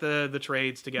gotta get the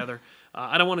trades together.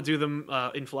 I don't want to do them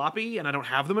in floppy, and I don't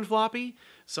have them in floppy,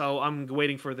 so I'm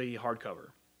waiting for the hardcover.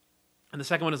 And the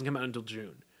second one doesn't come out until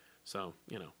June, so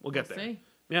we'll get there. See.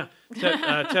 Yeah,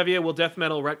 Tevye, will Death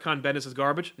Metal retcon Bendis as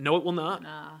garbage? No, it will not.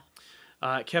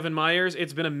 Nah. Kevin Myers,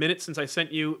 it's been a minute since I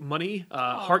sent you money.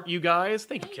 Heart you guys.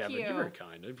 Thank you, Thank Kevin. you. You're very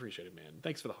kind. I appreciate it, man.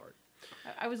 Thanks for the heart.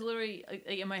 I was literally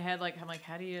in my head, I'm like,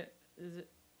 how do you? Is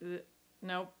it?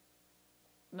 Nope.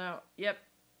 No. Yep.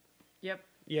 Yay.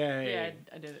 Yeah,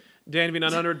 I did it. Dan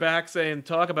V900 back saying,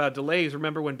 talk about delays.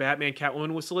 Remember when Batman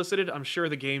Catwoman was solicited? I'm sure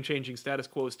the game-changing status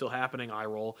quo is still happening, eye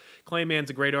roll. Clayman's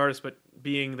a great artist, but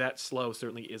being that slow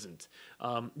certainly isn't.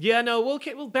 Batman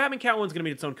Catwoman's going to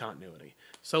be its own continuity.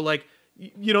 So,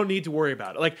 you don't need to worry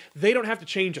about it. They don't have to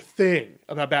change a thing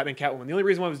about Batman Catwoman. The only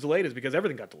reason why it was delayed is because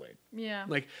everything got delayed. Yeah.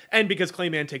 And because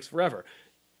Clayman takes forever.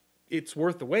 It's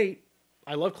worth the wait.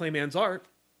 I love Clayman's art.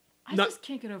 I just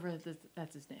can't get over that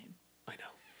that's his name. I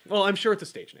know. Well, I'm sure it's a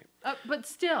stage name. But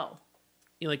still.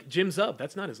 Jim Zub,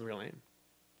 that's not his real name.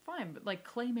 Fine, but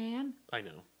Clayman? I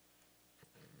know.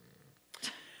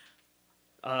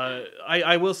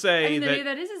 I will say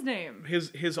that is his name.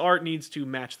 His art needs to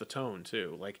match the tone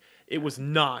too. It was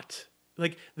not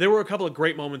there were a couple of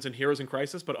great moments in Heroes in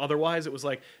Crisis, but otherwise it was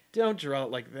don't draw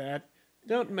it like that.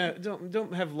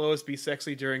 Don't have Lois be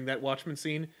sexy during that Watchmen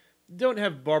scene. Don't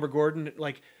have Barbara Gordon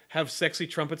have sexy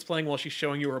trumpets playing while she's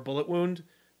showing you her bullet wound.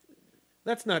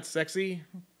 That's not sexy.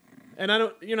 And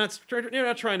you're not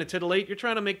trying to titillate. You're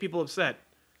trying to make people upset.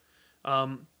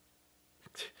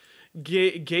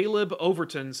 Caleb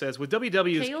Overton says, with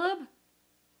WW's... Caleb?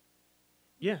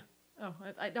 Yeah. Oh,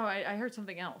 I heard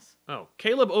something else. Oh,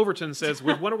 Caleb Overton says,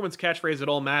 with Wonder Woman's catchphrase, "It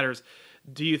all matters,"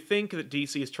 do you think that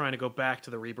DC is trying to go back to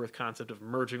the Rebirth concept of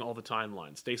merging all the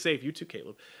timelines? Stay safe. You too,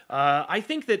 Caleb. I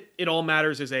think that "It all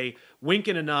matters" is a wink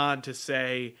and a nod to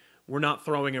say we're not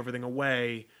throwing everything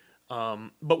away,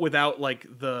 but without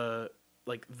the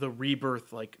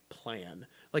Rebirth plan.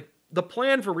 The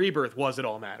plan for Rebirth was "It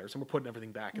all matters," and we're putting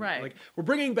everything back. Right. We're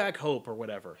bringing back hope or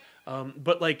whatever.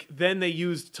 But then they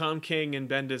used Tom King and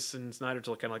Bendis and Snyder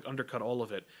to kind of undercut all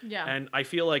of it. Yeah. And I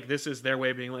feel like this is their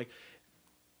way of being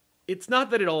it's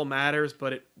not that it all matters,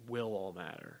 but it will all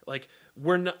matter.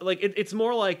 We're not it's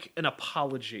more like an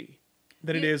apology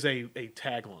than it is a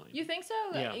tagline. You think so?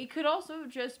 Yeah. It could also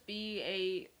just be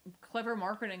a clever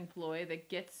marketing ploy that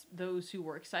gets those who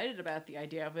were excited about the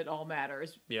idea of "It all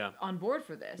matters" on board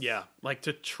for this. Yeah,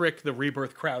 to trick the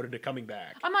Rebirth crowd into coming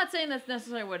back. I'm not saying that's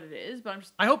necessarily what it is, but I'm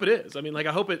just... I hope it is. I mean,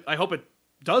 I hope it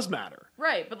does matter.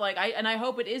 Right, but I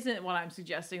hope it isn't what I'm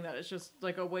suggesting, that it's just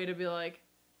a way to be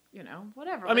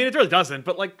whatever. I mean, it really doesn't,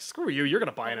 but screw you, you're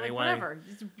gonna buy it anyway. Whatever,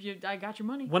 I got your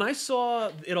money. When I saw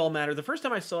 "It All Matters," the first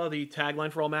time I saw the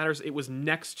tagline for "All Matters," it was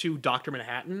next to Dr.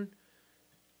 Manhattan,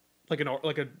 like a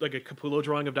Capullo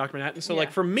drawing of Dr. Manhattan. So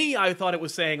for me, I thought it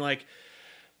was saying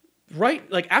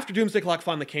after Doomsday Clock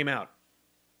finally came out,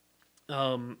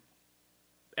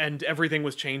 and everything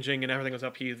was changing and everything was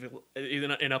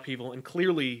in upheaval, and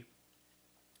clearly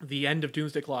the end of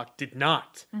Doomsday Clock did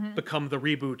not become the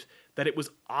reboot that it was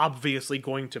obviously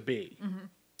going to be. Mm-hmm.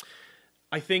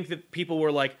 I think that people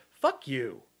were like, fuck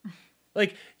you.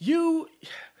 You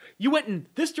went in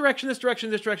this direction, this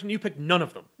direction, this direction, you picked none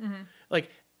of them. Mm-hmm.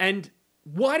 And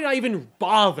why did I even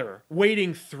bother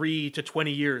waiting 3 to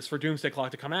 20 years for Doomsday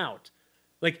Clock to come out?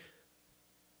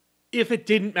 If it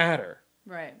didn't matter.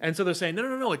 Right. And so they're saying,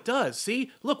 no, it does.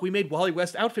 See? Look, we made Wally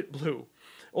West outfit blue.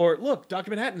 Or look,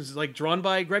 Dr. Manhattan's drawn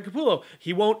by Greg Capullo.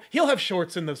 He'll have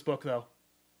shorts in this book though.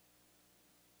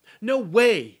 No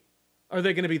way are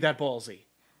they going to be that ballsy.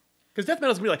 Because death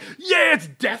metal's going to be yeah, it's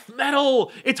death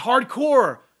metal. It's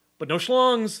hardcore, but no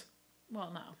schlongs.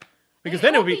 Well, no. Because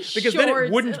then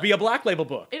it wouldn't be a Black Label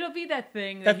book. It'll be that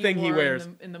thing that he wears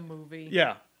in the movie.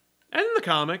 Yeah. And in the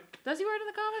comic. Does he wear it in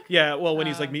the comic? Yeah, well, when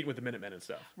he's meeting with the Minutemen and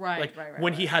stuff. Right.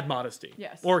 When he had modesty.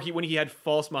 Yes. Or when he had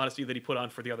false modesty that he put on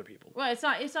for the other people. Well, it's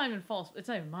not even false. It's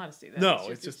not even modesty.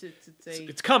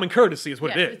 It's common courtesy is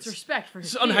what it is. It's respect for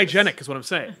his It's unhygienic is what I'm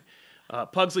saying.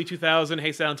 Pugsley 2000,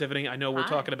 hey Silent Tiffany, I know we're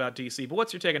talking about DC, but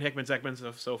what's your take on Hickman's X-Men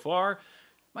so far?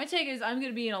 My take is I'm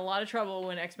going to be in a lot of trouble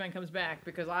when X-Men comes back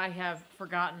because I have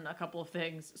forgotten a couple of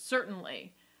things.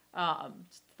 Certainly, the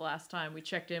last time we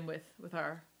checked in with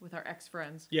our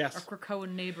ex-friends, yes, our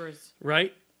Krakoan neighbors.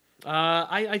 Right.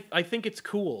 I think it's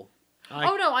cool.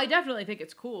 Oh no, I definitely think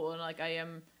it's cool, and like I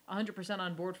am 100%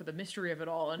 on board for the mystery of it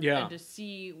all, and, Yeah. and to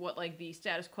see what like the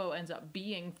status quo ends up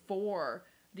being for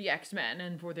the X-Men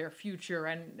and for their future,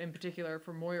 and in particular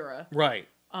for Moira, Right.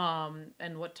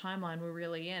 and what timeline we're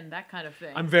really in, that kind of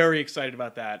thing. I'm very excited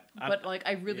about that. But like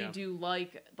I really yeah. do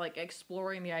like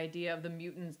exploring the idea of the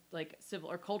mutants like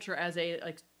civil or culture as a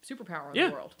like superpower in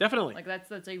the world. Definitely. Like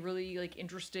that's a really like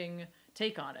interesting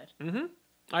take on it. Mm-hmm.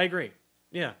 I agree.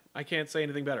 Yeah, I can't say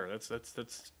anything better.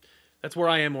 That's where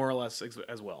I am more or less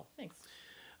as well. Thanks.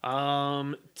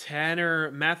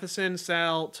 Tanner Matheson,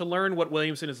 Sal, to learn what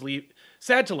Williamson is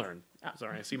sad to learn. Oh.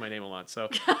 Sorry, I see my name a lot. So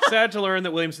sad to learn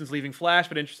that Williamson's leaving Flash,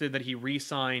 but interested that he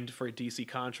re-signed for a DC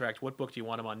contract. What book do you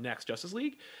want him on next? Justice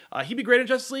League? He'd be great in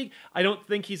Justice League. I don't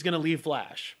think he's going to leave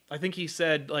Flash. I think he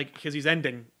said, like, because he's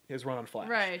ending his run on Flash.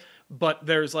 Right. But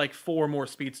there's, like, 4 more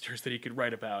speedsters that he could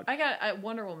write about. I got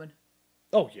Wonder Woman.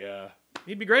 Oh, yeah.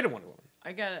 He'd be great in Wonder Woman.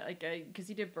 I got like because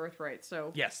he did Birthright,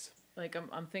 so Yes. like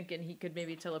I'm thinking he could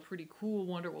maybe tell a pretty cool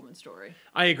Wonder Woman story.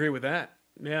 I agree with that.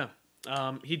 Yeah.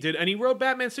 He did, and he wrote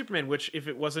Batman Superman, which if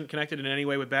it wasn't connected in any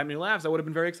way with Batman Who Laughs, I would have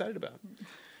been very excited about.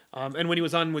 And when he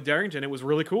was on with Darrington, it was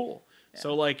really cool. Yeah.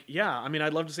 So, like, yeah, I mean,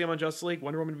 I'd love to see him on Justice League.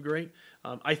 Wonder Woman would be great.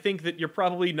 I think that you're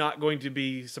probably not going to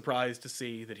be surprised to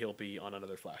see that he'll be on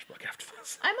another Flash book after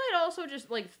this. I might also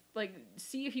just like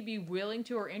see if he'd be willing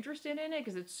to or interested in it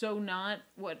because it's so not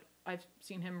what I've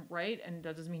seen him write, and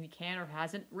that doesn't mean he can or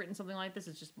hasn't written something like this.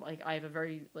 It's just like I have a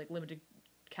very like limited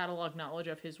catalog knowledge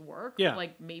of his work. Yeah.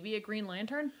 Like maybe a Green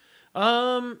Lantern.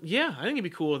 Yeah, I think he'd be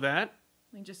cool with that.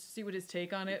 Like just see what his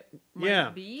take on it might Yeah.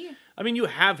 be. I mean, you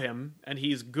have him, and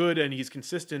he's good, and he's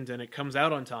consistent, and it comes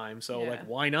out on time. So, Yeah. like,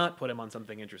 why not put him on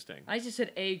something interesting? I just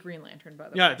said a Green Lantern, by the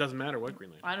way. Yeah, it doesn't matter what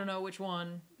Green Lantern. I don't know which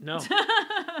one. No.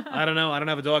 I don't know. I don't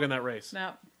have a dog in that race.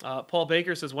 No. Paul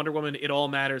Baker says Wonder Woman, it all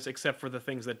matters except for the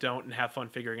things that don't, and have fun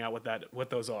figuring out what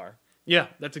those are. Yeah,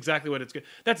 that's exactly what it's good.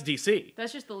 That's DC.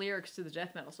 That's just the lyrics to the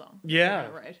death metal song. Yeah.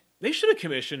 Right. They should have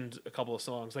commissioned a couple of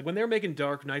songs. Like when they were making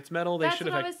Dark Knight's metal, they That's should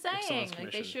what have I had was like, saying. songs Like they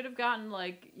commissioned. should have gotten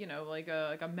like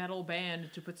a metal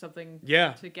band to put something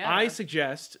Yeah. together. I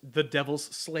suggest The Devil's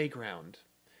Slayground.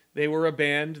 They were a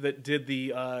band that did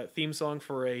the theme song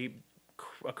for a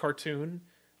cartoon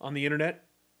on the internet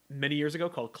many years ago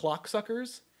called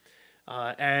Clocksuckers.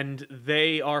 And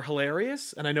they are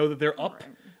hilarious, and I know that they're up. Right.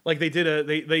 Like they did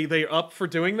they're up for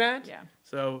doing that. Yeah.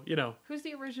 So, you know, Who's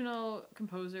the original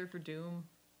composer for Doom?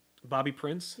 Bobby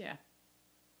Prince. Yeah.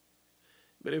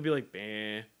 But it would be like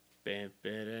bah, bah,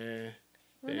 bah,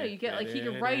 Well, no, you get like he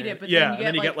can write it, but yeah,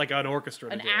 then you get like an orchestra.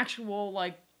 To an do it. actual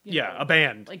like Yeah, a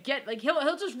band. like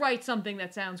he'll just write something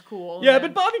that sounds cool. Yeah, and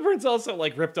but Bobby Prince also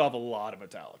like ripped off a lot of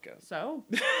Metallica. so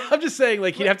I'm just saying,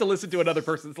 like he'd have to listen to another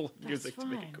person's music to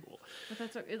make fine. it cool. but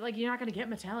that's like you're not gonna get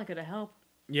Metallica to help.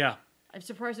 Yeah, I'm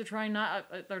surprised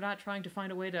they're not trying to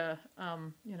find a way to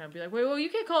be like, wait, well, you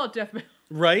can't call it death metal.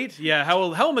 right. Yeah, how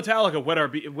will Metallica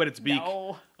wet its beak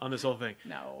No. on this whole thing?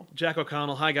 No. Jack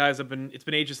O'Connell, hi guys. It's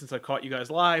been ages since I caught you guys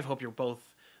live. Hope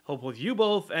both you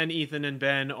both and Ethan and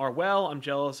Ben are well. I'm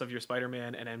jealous of your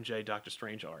Spider-Man and MJ Doctor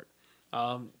Strange art.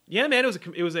 Yeah, man,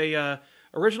 it was a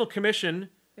original commission.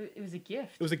 It was a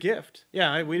gift. It was a gift.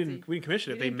 Yeah, we didn't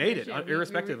commission it. They made it,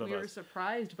 irrespective we of were us.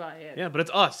 surprised by it. Yeah, but it's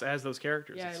us as those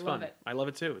characters. Yeah, It's I fun. love it. I love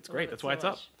it too. It's I great. love That's it why so it's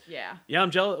up. much. Yeah. Yeah, I'm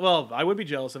jealous. Well, I would be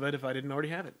jealous of it if I didn't already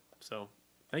have it. So,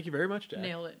 thank you very much, Dad.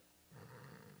 Nailed it.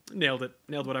 Nailed it.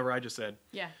 Nailed whatever I just said.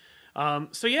 Yeah.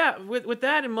 So yeah, with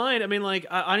that in mind, I mean, like,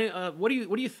 what do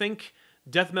you think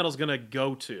death metal's gonna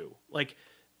go to? Like,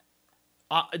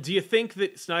 do you think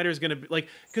that Snyder's gonna be like?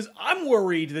 Because I'm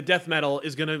worried that death metal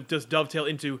is gonna just dovetail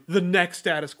into the next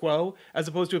status quo, as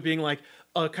opposed to it being like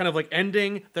a kind of like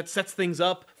ending that sets things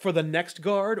up for the next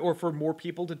guard or for more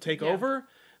people to take Yeah. over.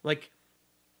 Like,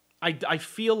 I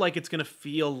feel like it's gonna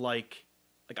feel like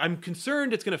I'm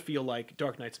concerned it's gonna feel like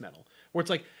Dark Knight's Metal, where it's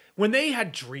like when they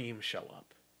had Dream show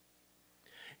up,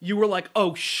 you were like,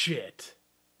 oh shit,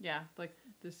 Yeah. Like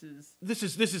this is. this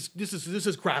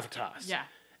is gravitas. Yeah.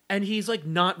 And he's like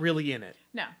not really in it.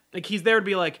 No. Like he's there to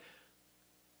be like,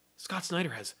 Scott Snyder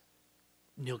has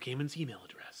Neil Gaiman's email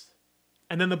address.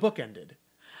 And then the book ended.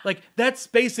 Like that's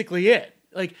basically it.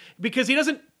 Like because he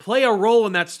doesn't play a role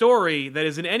in that story that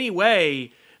is in any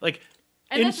way like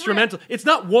And that's instrumental. It's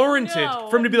not warranted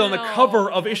for him to be on the cover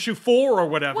of issue 4 or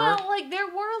whatever. Well, like there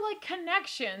were like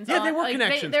connections. Yeah, there were like,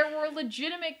 connections. There were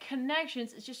legitimate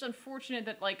connections. It's just unfortunate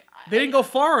that like they didn't go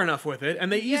far enough with it,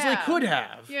 and they easily Yeah. could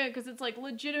have. Yeah, because it's like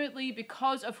legitimately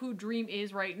because of who Dream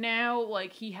is right now.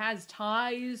 Like he has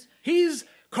ties. He's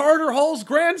Carter Hall's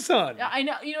grandson. I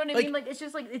know, you know what I mean? Like, it's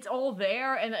just like, it's all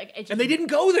there, and like, it just... And they didn't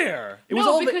go there. It was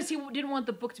no, all because he didn't want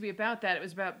the book to be about that. It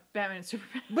was about Batman and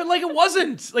Superman. But like it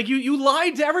wasn't. Like you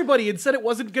lied to everybody and said it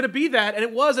wasn't going to be that, and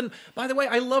it was. And by the way,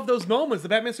 I love those moments. The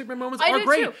Batman Superman moments are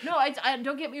great. Too. No, I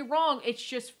don't get me wrong. It's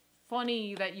just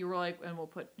funny that you were like, and we'll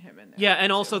put him in there. Yeah,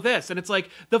 and also this, and it's like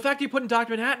the fact that you're putting Dr.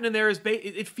 Manhattan in there is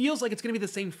it feels like it's going to be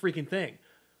the same freaking thing,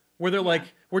 where they're like,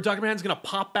 where Dr. Manhattan's going to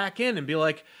pop back in and be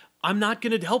like, I'm not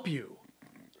going to help you.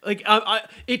 Like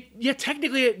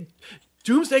technically,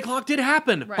 Doomsday Clock did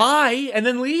happen. Right. Bye, and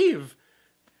then leave.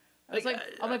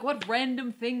 I'm like, what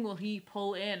random thing will he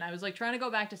pull in? I was like trying to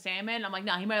go back to Sandman. I'm like,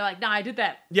 nah, he might like, nah, I did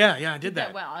that. Yeah, I did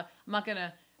that. Well, I'm not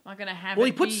gonna have. Well,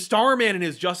 he put Starman in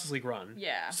his Justice League run.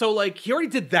 Yeah. So like he already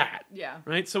did that. Yeah.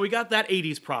 Right. So we got that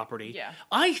 '80s property. Yeah.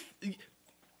 I've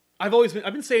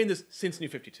been saying this since New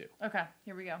 52. Okay,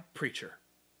 here we go. Preacher.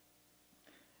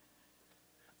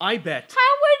 I bet. How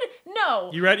would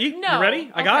no? You ready? No. You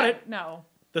ready? I got it. No.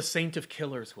 The Saint of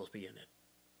Killers will be in it.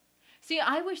 See,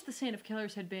 I wish the Saint of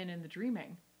Killers had been in The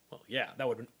Dreaming. Well, yeah, that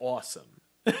would have been awesome.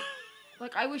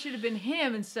 Like, I wish it had been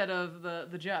him instead of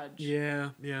the judge. Yeah,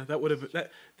 that would have been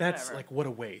that's Whatever. like what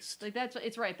a waste. Like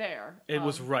it's right there. It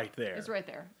was right there. It's right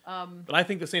there. But I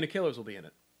think the Saint of Killers will be in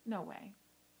it. No way.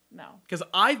 No. Because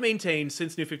I've maintained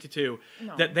since New 52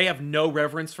 No. that they have no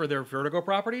reverence for their Vertigo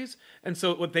properties, and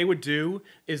so what they would do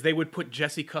is they would put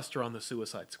Jesse Custer on the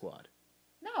Suicide Squad.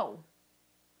 No.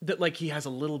 That like he has a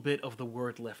little bit of the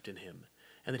word left in him,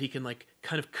 and that he can like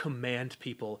kind of command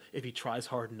people if he tries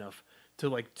hard enough to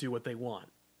like do what they want.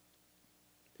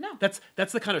 No. That's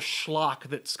the kind of schlock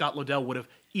that Scott Lobdell would have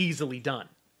easily done,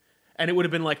 and it would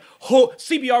have been like,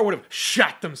 CBR would have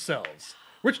shat themselves.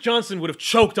 Rich Johnson would have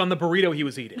choked on the burrito he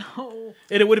was eating. No.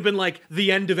 And it would have been like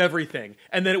the end of everything,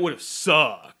 and then it would have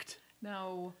sucked.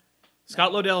 No.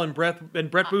 Scott Lobdell and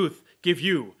Brett Booth give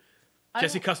you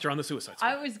Jesse Custer on the Suicide Squad.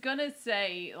 I was gonna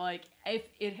say, like,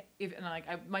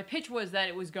 my pitch was that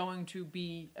it was going to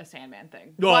be a Sandman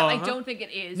thing, but I don't think it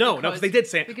is. No, because they did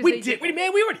Sandman. We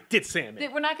already did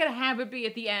Sandman. We're not gonna have it be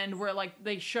at the end where like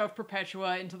they shove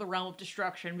Perpetua into the realm of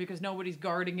destruction because nobody's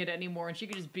guarding it anymore, and she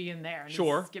could just be in there and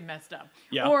just get messed up.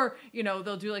 Yeah. Or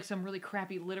they'll do like some really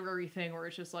crappy literary thing where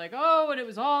it's just like, oh, and it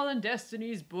was all in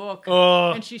Destiny's book,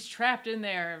 and she's trapped in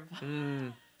there.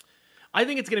 I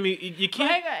think it's going to be... You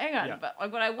can't... Well, hang on. Yeah.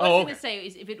 But what I was going to say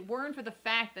is if it weren't for the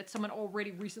fact that someone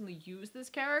already recently used this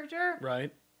character...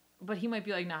 Right. But he might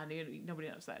be like, nah, dude, nobody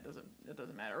knows that. It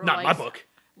doesn't matter. Or Not like, my book.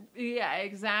 Yeah,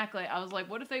 exactly. I was like,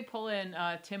 what if they pull in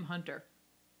Tim Hunter?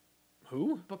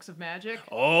 Who? Books of Magic.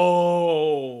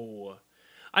 Oh...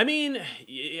 I mean...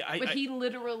 he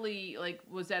literally like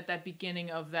was at that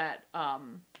beginning of that...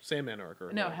 Sandman arc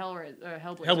or... No,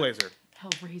 Hellblazer.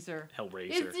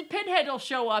 Hellraiser. Pinhead will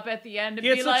show up at the end and he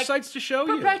had be such like, sights to show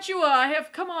you. Perpetua,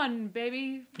 come on,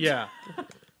 baby. Yeah.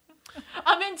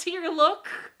 I'm into your look.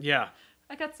 Yeah.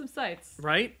 I got some sights.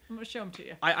 Right? I'm going to show them to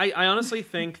you. I honestly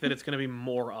think that it's going to be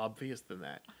more obvious than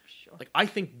that. Sure. Like, I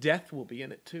think Death will be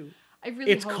in it, too. I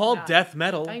really It's hope called not. Death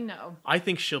Metal. I know. I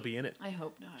think she'll be in it. I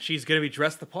hope not. She's going to be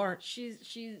dressed the part. She's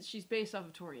based off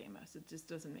of Tori Amos. It just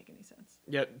doesn't make any sense.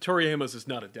 Yeah, Tori Amos is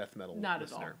not a death metal Not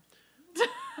listener. at all.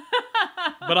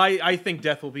 But I think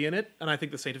Death will be in it, and I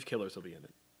think the Saint of Killers will be in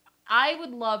it. I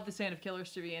would love the Saint of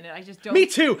Killers to be in it. I just don't. Me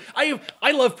too.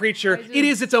 I love Preacher. It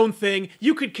is its own thing.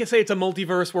 You could say it's a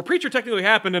multiverse where Preacher technically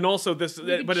happened, and also this, but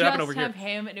it happened over here. Just have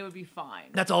him, and it would be fine.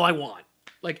 That's all I want.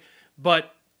 Like,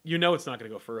 but it's not going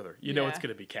to go further. You know, Yeah. it's going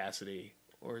to be Cassidy,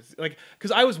 or like,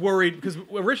 because I was worried because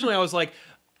originally I was like.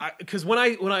 Because when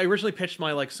I originally pitched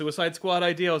my like Suicide Squad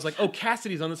idea, I was like, oh,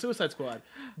 Cassidy's on the Suicide Squad,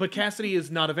 but Cassidy is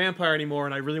not a vampire anymore,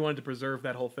 and I really wanted to preserve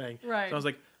that whole thing. Right. So I was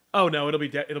like, oh no, it'll be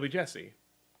Jesse,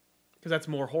 because that's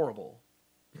more horrible.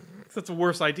 That's a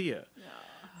worse idea. Yeah.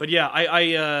 But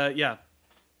yeah,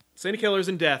 Saint of Killers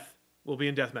and Death will be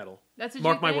in Death Metal. That's what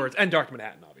Mark you my think? words, and Dark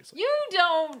Manhattan, obviously. You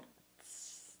don't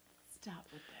stop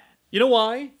with that. You know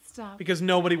why? Stop. Because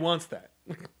nobody wants that.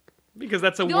 Because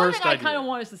that's a The only worst thing idea. I kind of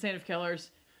want is the Saint of Killers.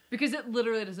 Because it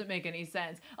literally doesn't make any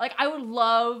sense. Like, I would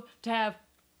love to have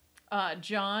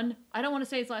John. I don't want to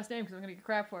say his last name because I'm going to get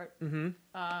crap for it.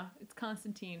 Mm-hmm. It's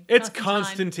Constantine. It's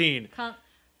Constantine.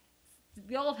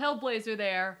 The old Hellblazer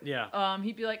there. Yeah.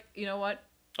 He'd be like, you know what?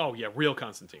 Oh yeah, real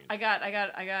Constantine. I got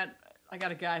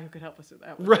a guy who could help us with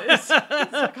that. With this.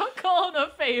 It's like, I'm calling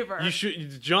a favor.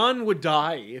 John would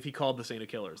die if he called the Saint of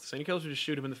Killers. The Saint of Killers would just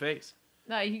shoot him in the face.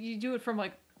 No, you do it from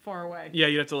like far away. Yeah,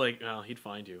 you'd have to he'd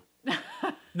find you.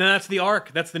 No, that's the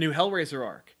arc. That's the new Hellraiser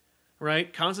arc,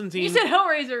 right? Constantine. You said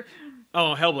Hellraiser.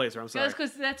 Oh, Hellblazer. I'm sorry.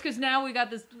 That's because now we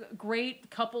got this great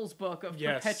couples book of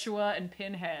Yes. Perpetua and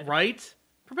Pinhead. Right?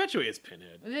 Perpetua is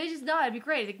Pinhead. They just know it'd be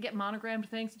great. They can get monogrammed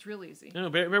things. It's real easy. No,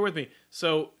 bear with me.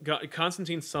 So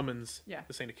Constantine summons Yeah.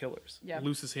 the Saint of Killers, Yeah.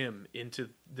 looses him into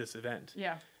this event.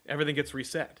 Yeah. Everything gets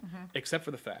reset, except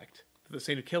for the fact that the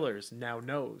Saint of Killers now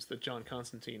knows that John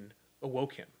Constantine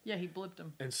awoke him. Yeah, he blipped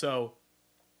him. And so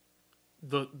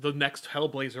the next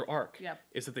Hellblazer arc Yep.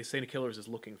 is that the Saint of Killers is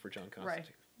looking for John Constantine.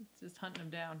 Right. It's just hunting him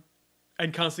down.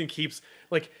 And Constantine keeps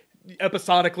like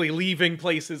episodically leaving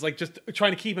places, like just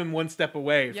trying to keep him one step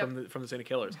away Yep. from the Saint of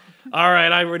Killers. All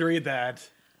right, I would read that.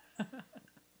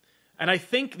 And I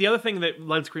think the other thing that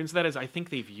lends credence to that is I think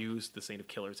they've used the Saint of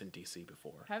Killers in DC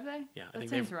before. Have they? Yeah, I that think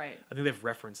seems they've right. I think they've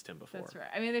referenced him before. That's right.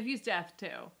 I mean, they've used death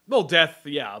too. Well, Death,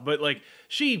 yeah, but like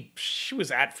she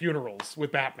was at funerals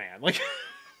with Batman, like.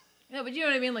 No, but you know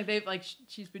what I mean. Like they've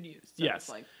she's been used. So Yes. It's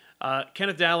like,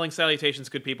 Kenneth Dowling, salutations,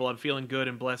 good people. I'm feeling good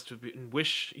and blessed and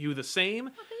wish you the same.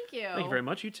 oh, thank you. Thank you very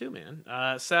much. You too, man.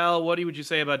 Sal, what would you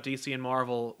say about DC and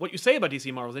Marvel? What you say about DC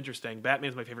and Marvel is interesting.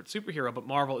 Batman's my favorite superhero, but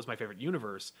Marvel is my favorite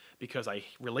universe because I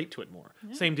relate to it more.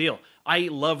 Yeah. Same deal. I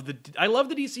love the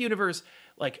DC universe,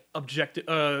 like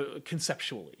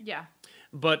conceptually, Yeah.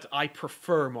 but I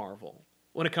prefer Marvel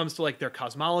when it comes to like their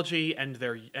cosmology and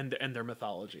their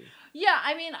mythology. Yeah.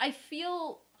 I mean, I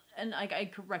feel. And I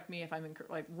correct me if I'm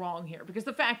wrong here, because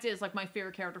the fact is, like, my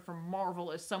favorite character from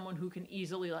Marvel is someone who can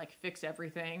easily like fix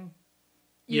everything.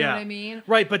 You know what I mean?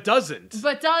 Right, but doesn't.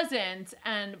 But doesn't.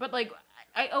 But like,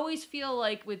 I always feel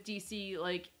like with DC,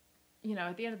 like, you know,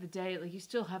 at the end of the day, like, you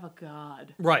still have a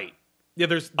god. Right. Yeah,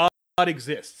 God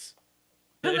exists.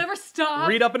 He'll never stop.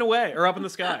 Read Up and Away or Up in the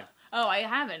Sky. Oh, I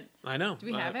haven't. I know. Do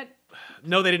we have it?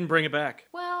 No, they didn't bring it back.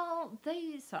 Well,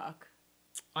 they suck.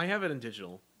 I have it in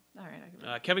digital. All right.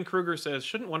 I can Kevin Kruger says,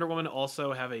 shouldn't Wonder Woman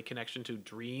also have a connection to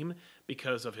Dream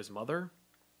because of his mother?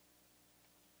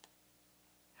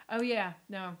 Oh, yeah.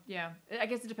 No, yeah. I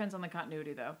guess it depends on the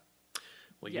continuity, though.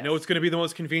 Well, Yes. you know it's going to be the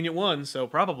most convenient one, so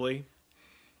probably.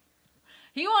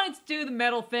 He wanted to do the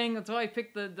metal thing. That's why I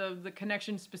picked the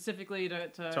connection specifically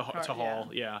to Hall,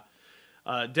 yeah.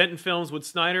 Denton Films, would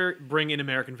Snyder bring in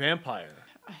American Vampire?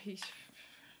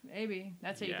 Maybe.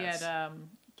 That's how you Yes. get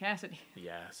Cassidy.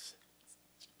 Yes.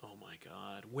 Oh my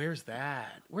God. Where's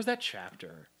that? Where's that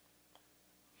chapter?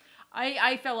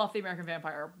 I fell off the American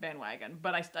Vampire bandwagon,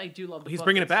 but I do love the He's book.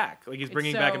 bringing it It's- back. Like he's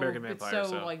bringing back American Vampire. It's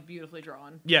so like beautifully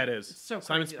drawn. Yeah, it is. It's so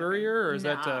Simon crazy Spurrier, looking. or is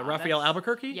that Nah, Raphael that's-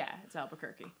 Albuquerque? Yeah, it's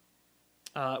Albuquerque.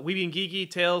 Weeby and Geeky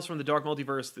Tales from the Dark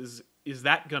Multiverse, is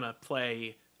that gonna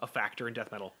play a factor in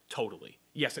death metal? Totally.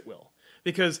 Yes, it will.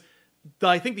 Because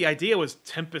I think the idea was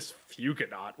Tempest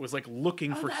Fugonaut was like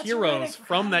looking for that's heroes right, I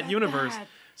from forgot that about universe. that.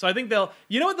 So I think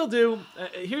you know what they'll do?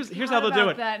 Here's how they'll do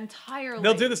it. That entirely.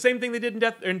 They'll do the same thing they did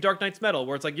in Dark Knight's Metal,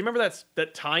 where it's like, you remember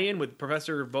that tie-in with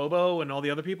Professor Bobo and all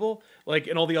the other people, like,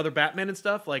 and all the other Batman and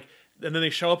stuff, like, and then they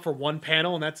show up for one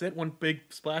panel and that's it, one big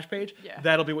splash page. Yeah.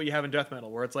 That'll be what you have in Death Metal,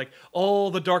 where it's like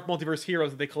all the Dark Multiverse heroes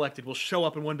that they collected will show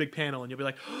up in one big panel, and you'll be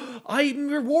like, I'm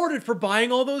rewarded for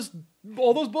buying all those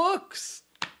books.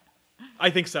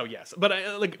 I think so, yes, but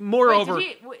moreover,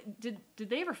 Did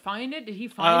they ever find it? Did he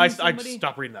I find somebody?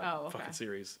 stopped reading that Oh, okay. fucking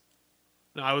series.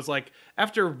 No, I was like,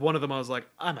 after one of them, I was like,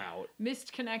 I'm out.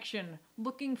 Missed connection.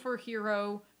 Looking for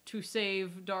hero to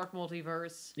save Dark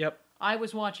Multiverse. Yep. I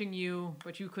was watching you,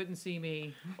 but you couldn't see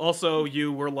me. Also,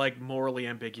 you were like morally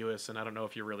ambiguous, and I don't know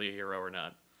if you're really a hero or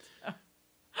not.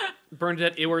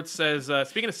 Bernadette Ewart says,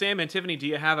 speaking of Sam and Tiffany, do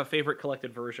you have a favorite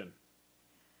collected version?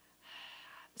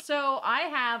 So I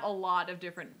have a lot of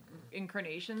different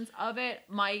incarnations of it.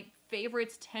 My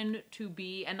favorites tend to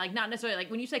be, and like not necessarily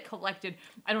like when you say collected,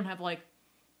 I don't have like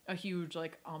a huge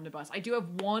like omnibus. I do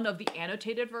have one of the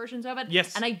annotated versions of it.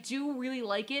 Yes. And I do really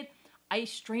like it. I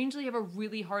strangely have a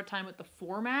really hard time with the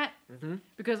format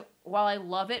because while I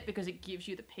love it because it gives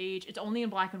you the page, it's only in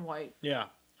black and white. Yeah.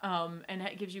 And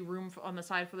it gives you room on the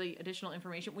side for the additional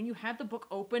information. When you have the book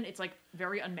open, it's like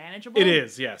very unmanageable. It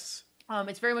is, yes.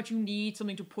 It's very much you need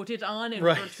something to put it on in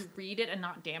Right. order to read it and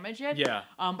not damage it. Yeah.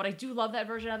 But I do love that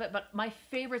version of it. But my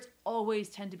favorites always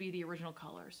tend to be the original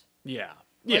colors. Yeah.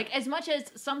 Like, as much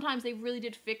as sometimes they really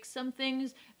did fix some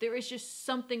things, there is just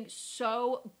something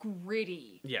so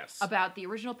gritty Yes. about the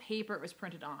original paper it was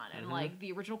printed on and, like,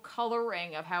 the original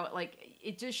coloring of how it, like,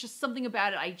 it's just something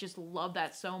about it. I just love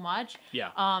that so much.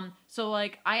 Yeah. So,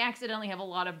 like, I accidentally have a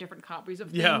lot of different copies of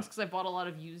things Yeah. because I bought a lot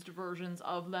of used versions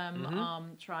of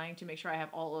them, trying to make sure I have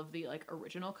all of the, like,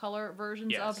 original color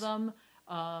versions Yes. of them.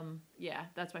 Yeah,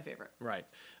 that's my favorite. Right.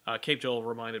 Cape Joel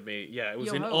reminded me, it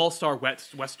was in Yo-ho. All-Star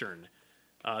Western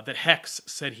that Hex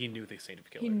said he knew the Saint of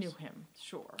Killers. He knew him,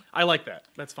 sure. I like that.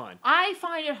 That's fine. I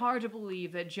find it hard to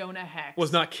believe that Jonah Hex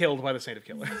Was not killed by the Saint of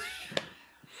Killers.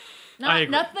 I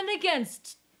agree. Nothing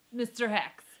against Mr.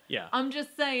 Hex. Yeah. I'm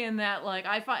just saying that, like,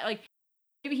 I find, like,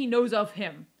 maybe he knows of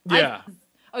him. Yeah.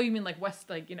 Oh, you mean like West,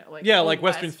 like, you know, like Yeah, Old like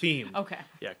Western West. theme. Okay.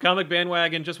 Yeah, Comic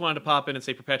Bandwagon, just wanted to pop in and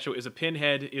say Perpetua is a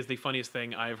pinhead is the funniest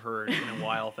thing I've heard in a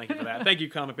while. Thank you for that. Thank you,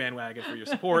 Comic Bandwagon, for your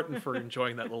support and for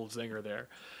enjoying that little zinger there.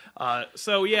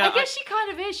 So, yeah. I guess she kind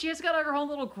of is. She has got her own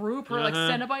little group. Her, like,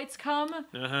 Cenobites come.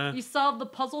 Uh-huh. You solved the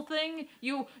puzzle thing.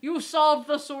 You solved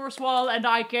the source wall, and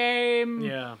I came.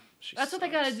 Yeah. That's what they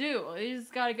gotta do. They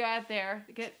just gotta go out there,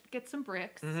 get some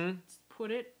bricks, Mm-hmm.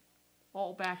 put it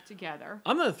all back together.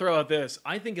 I'm going to throw out this.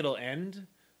 I think it'll end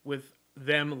with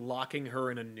them locking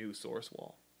her in a new source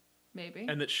wall. Maybe.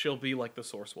 And that she'll be like the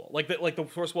source wall. Like the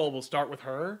source wall will start with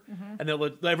her, Mm-hmm. and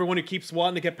then everyone who keeps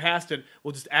wanting to get past it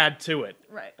will just add to it.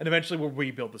 Right. And eventually we'll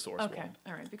rebuild the source Okay, wall.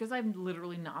 all right. Because I've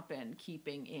literally not been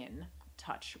keeping in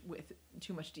touch with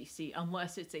too much DC,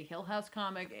 unless it's a Hill House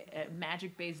comic, a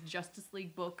magic-based Justice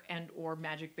League book, and or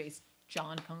magic-based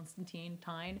John Constantine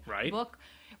Right. book.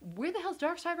 Where the hell's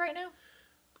Darkseid right now?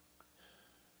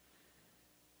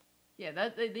 Yeah,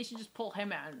 they should just pull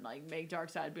him out and like make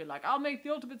Darkseid be like, I'll make the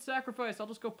ultimate sacrifice. I'll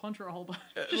just go punch her a whole bunch.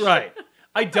 Right.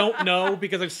 I don't know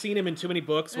because I've seen him in too many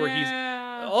books where he's.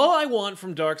 All I want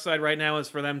from Darkseid right now is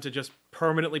for them to just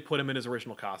permanently put him in his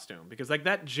original costume because like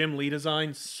that Jim Lee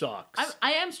design sucks.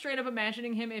 I am straight up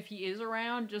imagining him if he is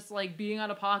around, just like being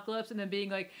on Apocalypse and then being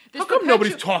like, this How come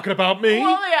nobody's talking about me?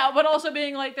 Well, yeah, but also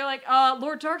being like, they're like,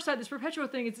 Lord Darkseid, this Perpetua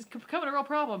thing is becoming a real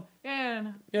problem.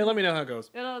 And Yeah, let me know how it goes.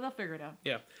 they'll figure it out.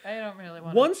 Yeah. I don't really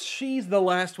want Once she's the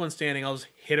last one standing, I'll just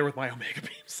hit her with my Omega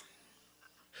Beams.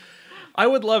 I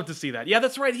would love to see that. Yeah,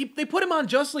 that's right. They put him on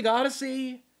Just League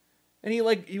Odyssey, and he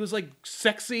was like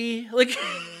sexy. Like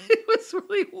it was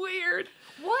really weird.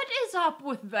 What is up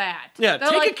with that? Yeah, They're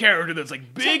take like, a character that's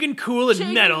like big and cool and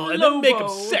take metal, and then make him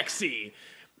Lobo. sexy.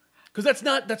 Because that's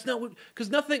not what. Because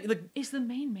nothing. Like, is the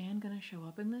main man gonna show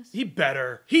up in this? he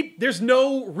better. There's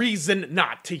no reason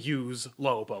not to use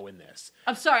Lobo in this.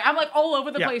 I'm sorry, I'm like all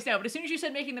over the Yeah. place now. But as soon as you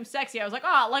said making them sexy, I was like,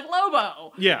 like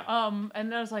Lobo. Yeah.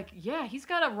 And I was like, yeah, he's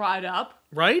got to ride up.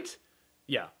 Right?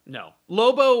 Yeah, no.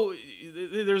 Lobo,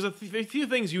 there's a few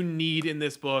things you need in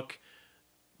this book.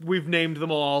 We've named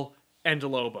them all, and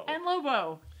Lobo. And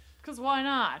Lobo. Because why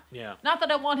not? Yeah. Not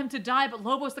that I want him to die, but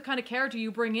Lobo's the kind of character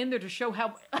you bring in there to show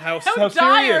how How dire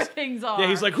serious. things are. Yeah,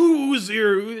 he's like, who's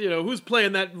here? Who's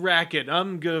playing that racket?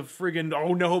 I'm gonna friggin'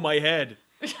 oh no, my head.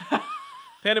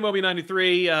 Pandamobi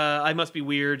 93, I must be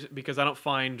weird because I don't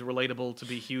find relatable to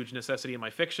be huge necessity in my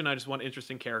fiction. I just want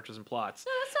interesting characters and plots.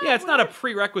 No, that's not Yeah, it's not a weird.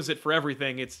 prerequisite for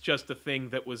everything. It's just a thing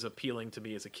that was appealing to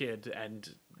me as a kid. And,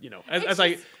 as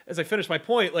It's I finish my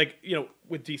point, like,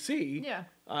 with DC, Yeah.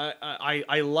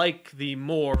 I like the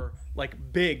more, like,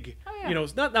 big, Oh, yeah.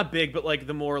 it's not big, but, like,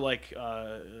 the more, like,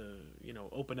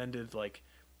 open-ended, like,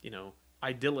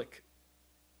 idyllic,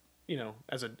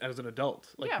 as an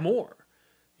adult. Like, Yeah. more,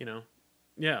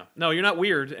 Yeah. No, you're not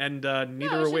weird, and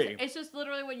neither are we. It's just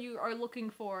literally what you are looking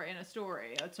for in a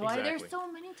story. That's why Exactly. there's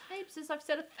so many types, as I've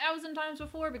said 1,000 times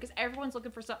before, because everyone's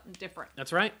looking for something different.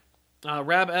 That's right.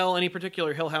 Rab L, any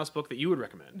particular Hill House book that you would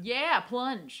recommend? Yeah,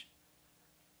 Plunge.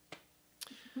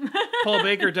 Paul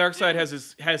Baker, Darkseid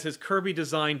has his Kirby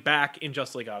design back in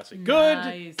Just League Odyssey. Good,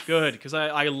 Nice. good, because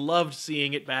I loved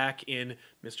seeing it back in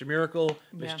Mr. Miracle,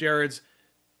 Miss Yeah. Jared's.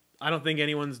 I don't think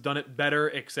anyone's done it better,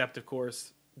 except of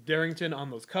course Darrington on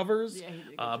those covers. Yeah, he did a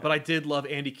good job. But I did love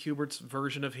Andy Kubert's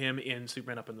version of him in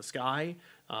Superman Up in the Sky,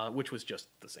 which was just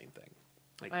the same thing.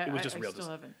 Like it was just real. I still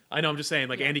haven't. I know. I'm just saying,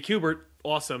 like Yeah. Andy Kubert,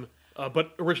 awesome,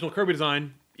 but original Kirby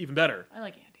design even better. I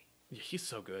like Andy. Yeah, he's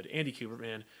so good. Andy Kubert,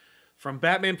 man. From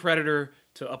Batman Predator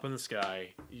to Up in the Sky,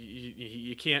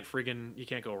 you can't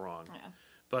go wrong. Yeah.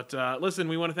 But listen,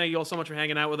 we want to thank you all so much for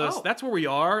hanging out with us. Oh. That's where we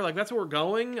are. Like, that's where we're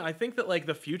going. I think that, like,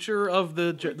 the future of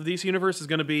the DC universe is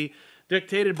going to be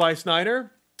dictated by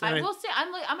Snyder. I And will say,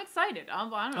 I'm excited. I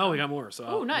don't know. Oh, we got more. So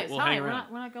Oh, nice. We'll Hi. hang We're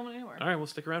around. not going anywhere. All right, we'll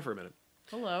stick around for a minute.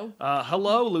 Hello.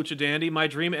 Hello, Lucha Dandy. My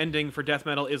dream ending for death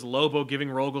metal is Lobo giving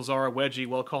Rogolzar a wedgie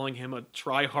while calling him a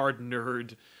try-hard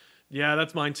nerd. Yeah,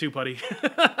 that's mine too, buddy.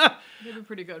 They've been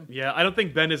pretty good. Yeah, I don't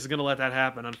think Bendis is going to let that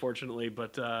happen, unfortunately.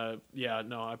 But, yeah,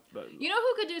 no. You know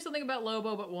who could do something about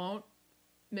Lobo but won't?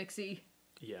 Mixie.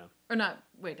 Yeah. Or not.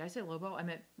 Wait, did I say Lobo? I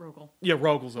meant Rogol. Yeah,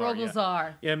 Rogolzar.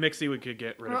 Rogolzar. Yeah, Mixie we could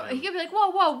get rid of him. He could be like,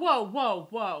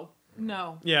 whoa.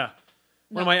 No. Yeah.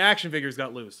 One of No. my action figures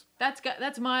got loose.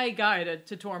 That's my guy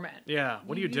to torment. Yeah,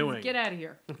 what are you doing? Get out of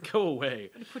here. Go away.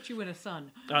 I'm gonna put you in a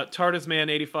sun. TARDIS Man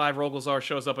 85 Rogolzar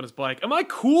shows up on his bike. Am I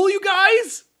cool, you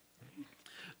guys?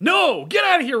 No, get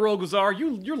out of here, Rogozar.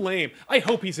 You're lame. I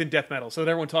hope he's in death metal so that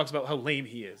everyone talks about how lame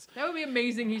he is. That would be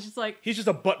amazing. He's just like, He's just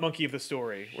a butt monkey of the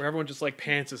story where everyone just like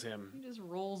pantses him. he just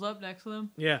rolls up next to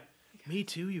them. Yeah. Me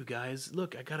too, you guys.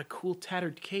 Look, I got a cool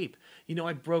tattered cape. You know,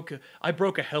 I broke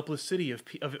a helpless city of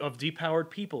depowered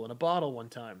people in a bottle one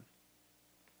time.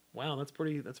 Wow, that's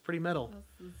pretty metal.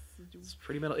 It's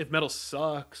pretty metal. If metal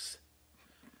sucks.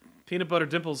 Peanut Butter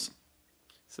Dimples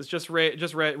says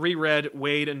reread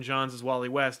Wade and Johns' Wally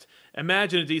West.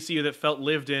 Imagine a DCU that felt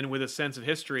lived in with a sense of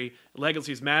history.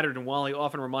 Legacies mattered, and Wally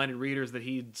often reminded readers that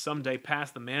he'd someday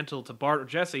pass the mantle to Bart or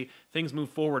Jesse. Things move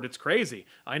forward. It's crazy.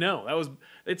 I know.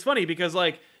 It's funny because,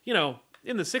 like, you know,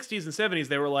 in the 60s and 70s,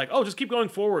 they were like, oh, just keep going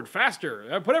forward,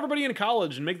 faster. Put everybody in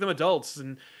college and make them adults.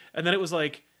 And then it was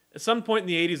like, at some point in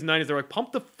the 80s and 90s, they were like,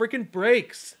 pump the freaking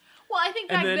brakes. Well, I think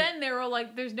back then they were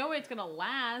like, there's no way it's going to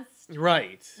last.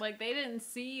 Right. Like, they didn't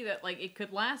see that, like, it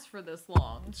could last for this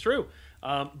long. It's true.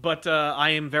 But I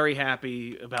am very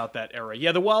happy about that era.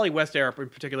 Yeah, the Wally West era in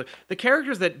particular. The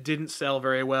characters that didn't sell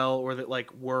very well or that,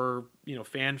 like, were, you know,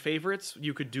 fan favorites,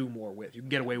 you could do more with. You can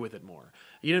get away with it more.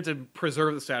 You didn't have to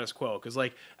preserve the status quo. Because,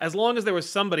 like, as long as there was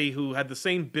somebody who had the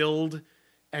same build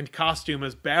and costume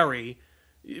as Barry,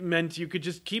 it meant you could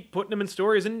just keep putting them in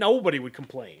stories and nobody would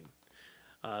complain.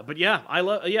 But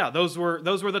yeah, those were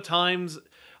the times.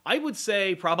 I would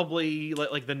say probably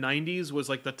like the 90s was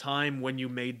like the time when you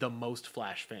made the most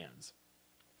Flash fans.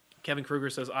 Kevin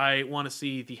Kruger says, I want to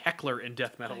see the Heckler in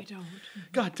death metal. I don't.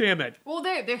 God damn it. Well,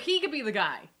 there, he could be the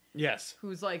guy. Yes.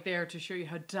 Who's like there to show you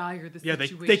how dire the Yeah,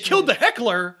 situation they killed the is.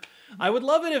 Heckler. I would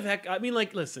love it if I mean,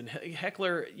 like, listen,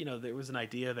 Heckler, you know, there was an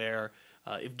idea there.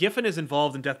 If Giffen is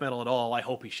involved in death metal at all, I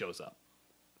hope he shows up.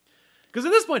 Because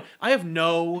at this point, I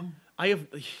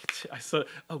saw,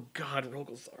 oh God,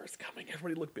 Rogozar's coming.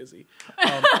 Everybody look busy.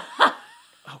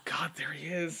 Oh God, there he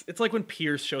is. It's like when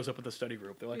Pierce shows up with the study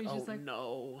group. They're like, He's oh just like,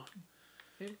 no.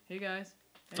 Hey guys.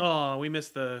 Hey. Oh, we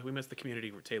missed the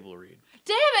community table read.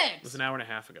 Damn It it! was an hour and a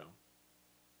half ago.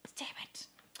 Damn it.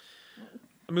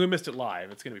 I mean, we missed it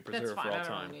live. It's going to be That's preserved fine. for I all don't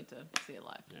time. really need to see it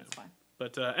live. Yeah. That's fine.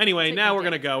 But anyway, Take now my we're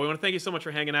going to day. go. We want to thank you so much for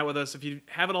hanging out with us. If you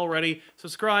haven't already,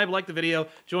 subscribe, like the video.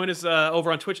 Join us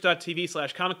over on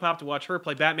twitch.tv/comicpop to watch her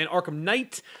play Batman Arkham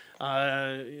Knight.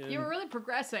 You were really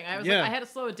progressing. I was Yeah. like, I had to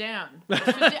slow it down.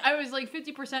 I was like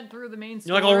 50% through the main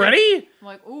story. You're like, already? I'm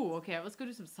like, ooh, okay, let's go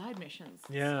do some side missions.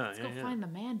 Yeah, Let's go yeah. find the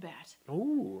Man-Bat.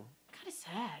 Ooh. Kind of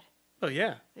sad. Oh,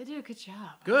 yeah. They did a good job. I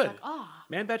was Good. like, ah.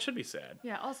 Man-Bat should be sad.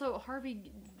 Yeah, also,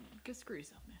 Harvey, go screw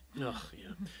yourself, man. Ugh,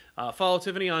 yeah. Follow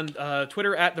Tiffany on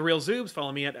Twitter at TheRealZoobs.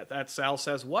 Follow me at Sal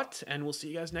Says What. And we'll see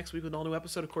you guys next week with an all-new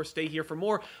episode. Of course, stay here for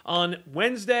more. On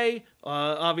Wednesday,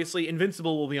 obviously,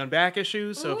 Invincible will be on back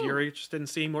issues. So if Ooh. you're interested in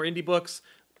seeing more indie books,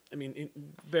 I mean,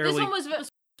 This barely... one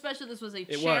was special. This was a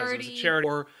It charity. was a charity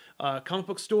for comic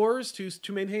book stores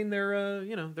to maintain their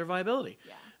their viability.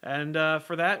 Yeah. And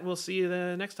for that, we'll see you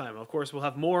the next time. Of course, we'll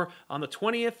have more on the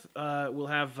 20th. We'll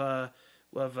have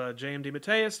JMD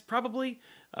Mateus probably.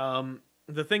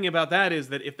 The thing about that is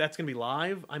that if that's going to be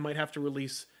live, I might have to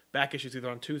release back issues either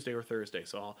on Tuesday or Thursday.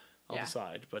 So I'll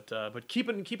decide. But keep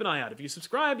an eye out. If you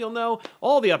subscribe, you'll know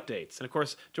all the updates. And of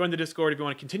course, join the Discord if you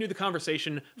want to continue the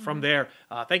conversation from there.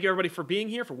 Thank you everybody for being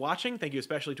here, for watching. Thank you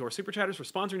especially to our super chatters for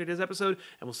sponsoring today's episode.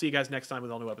 And we'll see you guys next time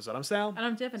with an all new episode. I'm Sal. And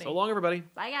I'm Tiffany. So long, everybody.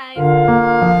 Bye,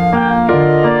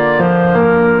 guys.